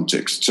broader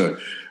context. So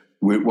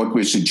what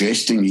we're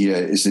suggesting here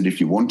is that if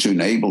you want to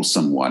enable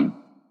someone,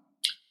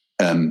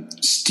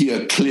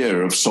 steer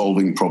clear of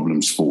solving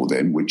problems for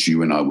them, which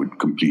you and I would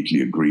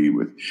completely agree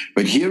with.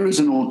 But here is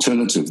an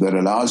alternative that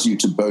allows you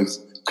to both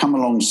come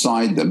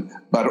alongside them,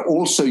 but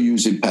also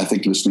use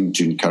empathic listening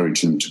to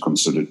encourage them to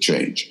consider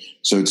change.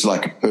 So it's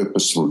like a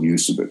purposeful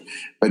use of it.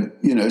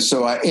 But,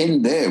 so I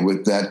end there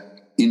with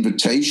that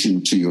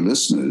invitation to your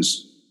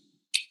listeners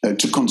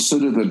to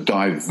consider the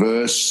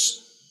diverse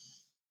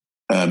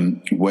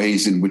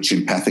ways in which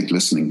empathic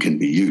listening can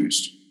be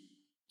used.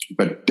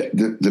 But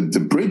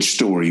the bridge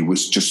story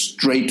was just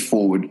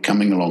straightforward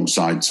coming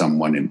alongside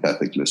someone,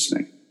 empathic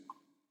listening.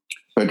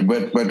 But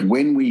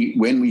when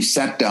we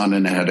sat down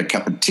and had a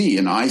cup of tea,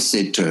 and I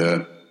said to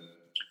her,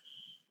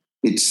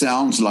 "It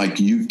sounds like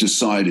you've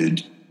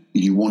decided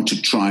you want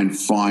to try and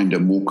find a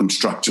more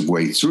constructive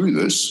way through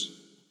this,"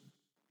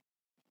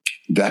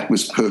 that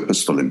was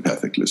purposeful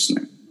empathic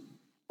listening,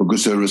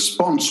 because her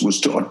response was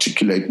to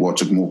articulate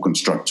what a more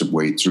constructive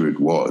way through it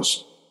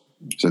was.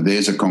 So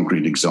there's a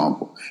concrete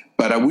example.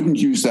 But I wouldn't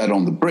use that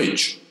on the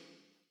bridge,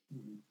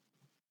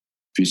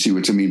 if you see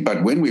what I mean.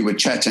 But when we were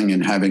chatting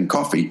and having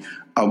coffee,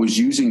 I was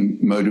using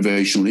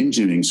motivational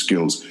engineering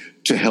skills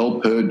to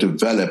help her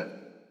develop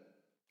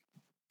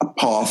a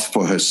path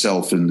for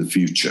herself in the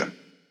future.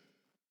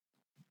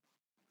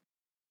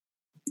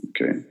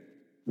 Okay.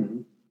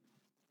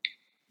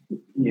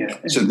 Yeah.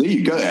 So there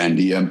you go,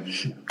 Andy.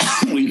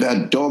 We've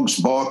had dogs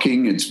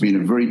barking. It's been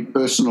a very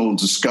personal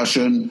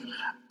discussion.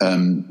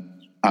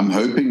 I'm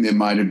hoping there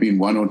might have been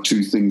one or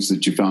two things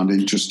that you found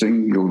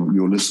interesting,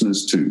 your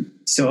listeners too.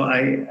 So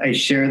I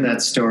share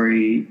that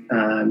story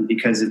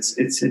because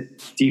it's a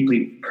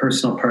deeply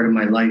personal part of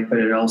my life, but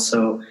it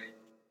also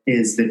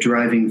is the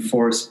driving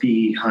force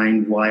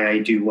behind why I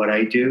do what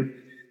I do.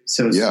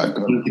 So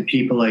speaking to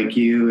people like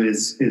you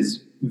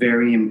is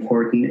very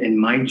important in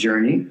my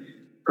journey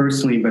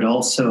personally, but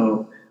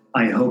also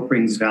I hope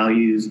brings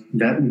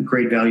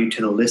great value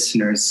to the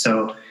listeners.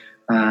 So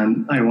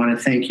I want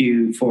to thank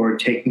you for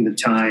taking the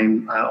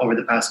time over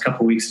the past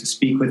couple of weeks to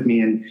speak with me.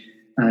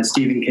 And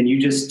Stephen, can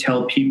you just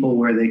tell people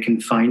where they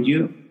can find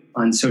you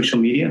on social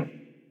media?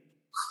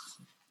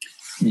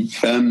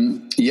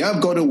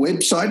 I've got a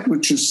website,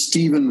 which is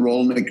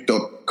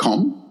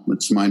stephenrolnick.com.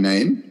 That's my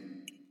name.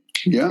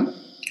 Yeah.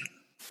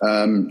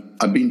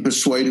 I've been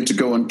persuaded to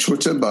go on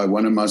Twitter by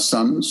one of my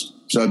sons.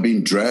 So I've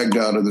been dragged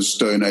out of the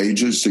Stone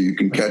Ages, so you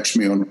can catch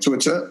me on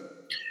Twitter.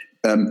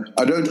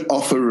 I don't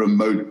offer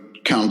remote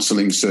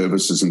counseling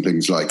services and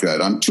things like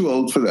that. I'm too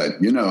old for that.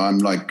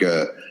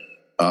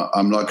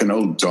 I'm like an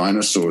old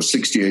dinosaur, a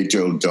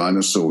 68-year-old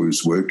dinosaur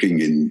who's working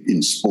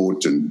in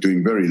sport and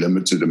doing very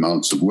limited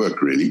amounts of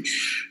work, really.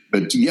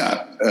 But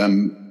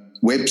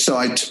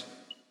website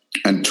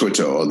and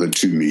Twitter are the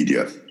two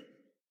media.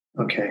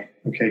 Okay,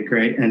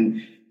 great.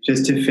 And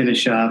just to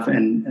finish off,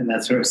 and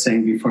that's what I was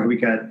saying before we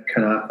got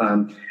cut off,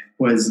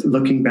 was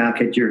looking back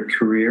at your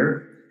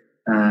career.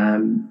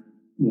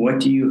 What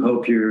do you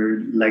hope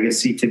your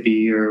legacy to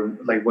be, or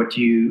like what are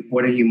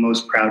you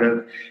most proud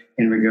of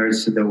in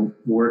regards to the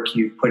work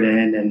you've put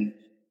in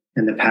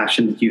and the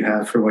passion that you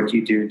have for what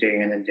you do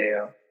day in and day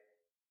out?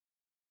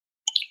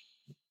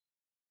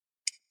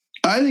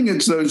 I think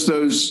it's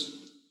those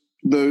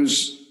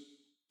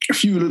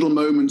few little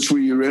moments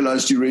where you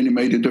realized you really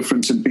made a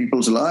difference in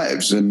people's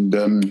lives. And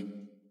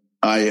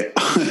I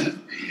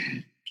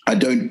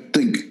don't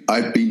think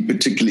I've been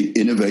particularly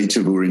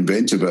innovative or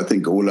inventive. I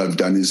think all I've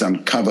done is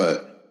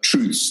uncover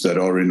truths that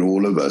are in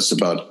all of us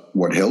about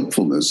what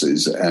helpfulness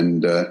is.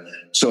 And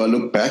so I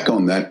look back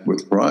on that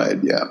with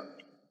pride. Yeah.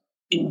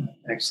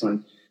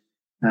 Excellent.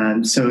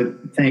 So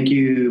thank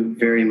you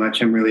very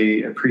much. I'm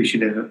really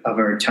appreciative of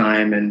our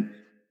time, and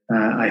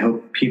I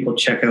hope people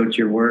check out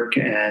your work,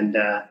 and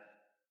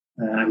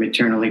I'm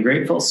eternally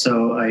grateful.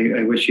 So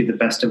I wish you the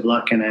best of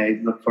luck, and I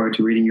look forward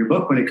to reading your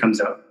book when it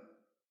comes out.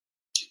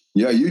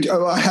 Yeah,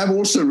 I have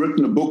also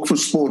written a book for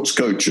sports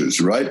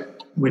coaches, right?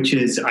 Which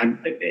is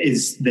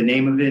the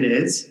name of it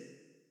is?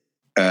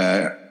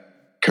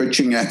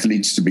 Coaching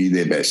Athletes to Be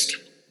Their Best.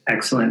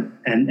 Excellent.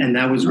 And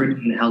that was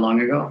written how long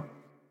ago?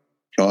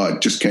 Oh,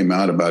 it just came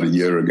out about a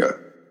year ago.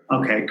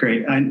 Okay,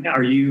 great. And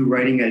are you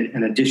writing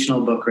an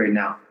additional book right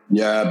now?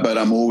 Yeah, but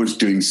I'm always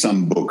doing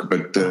some book.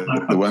 But the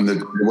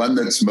one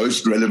that's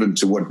most relevant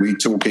to what we're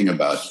talking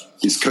about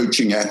is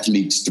Coaching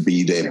Athletes to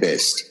Be Their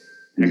Best.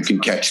 And you can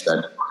catch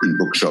that in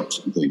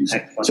bookshops and things.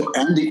 Excellent. So,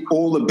 Andy,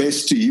 all the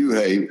best to you.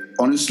 Hey,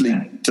 honestly,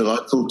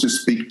 delightful to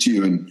speak to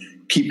you, and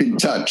keep in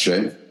touch.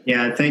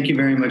 Yeah, thank you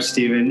very much,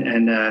 Stephen,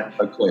 and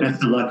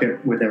best of luck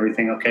with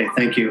everything. Okay,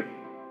 thank you.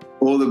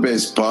 All the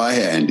best. Bye,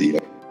 Andy.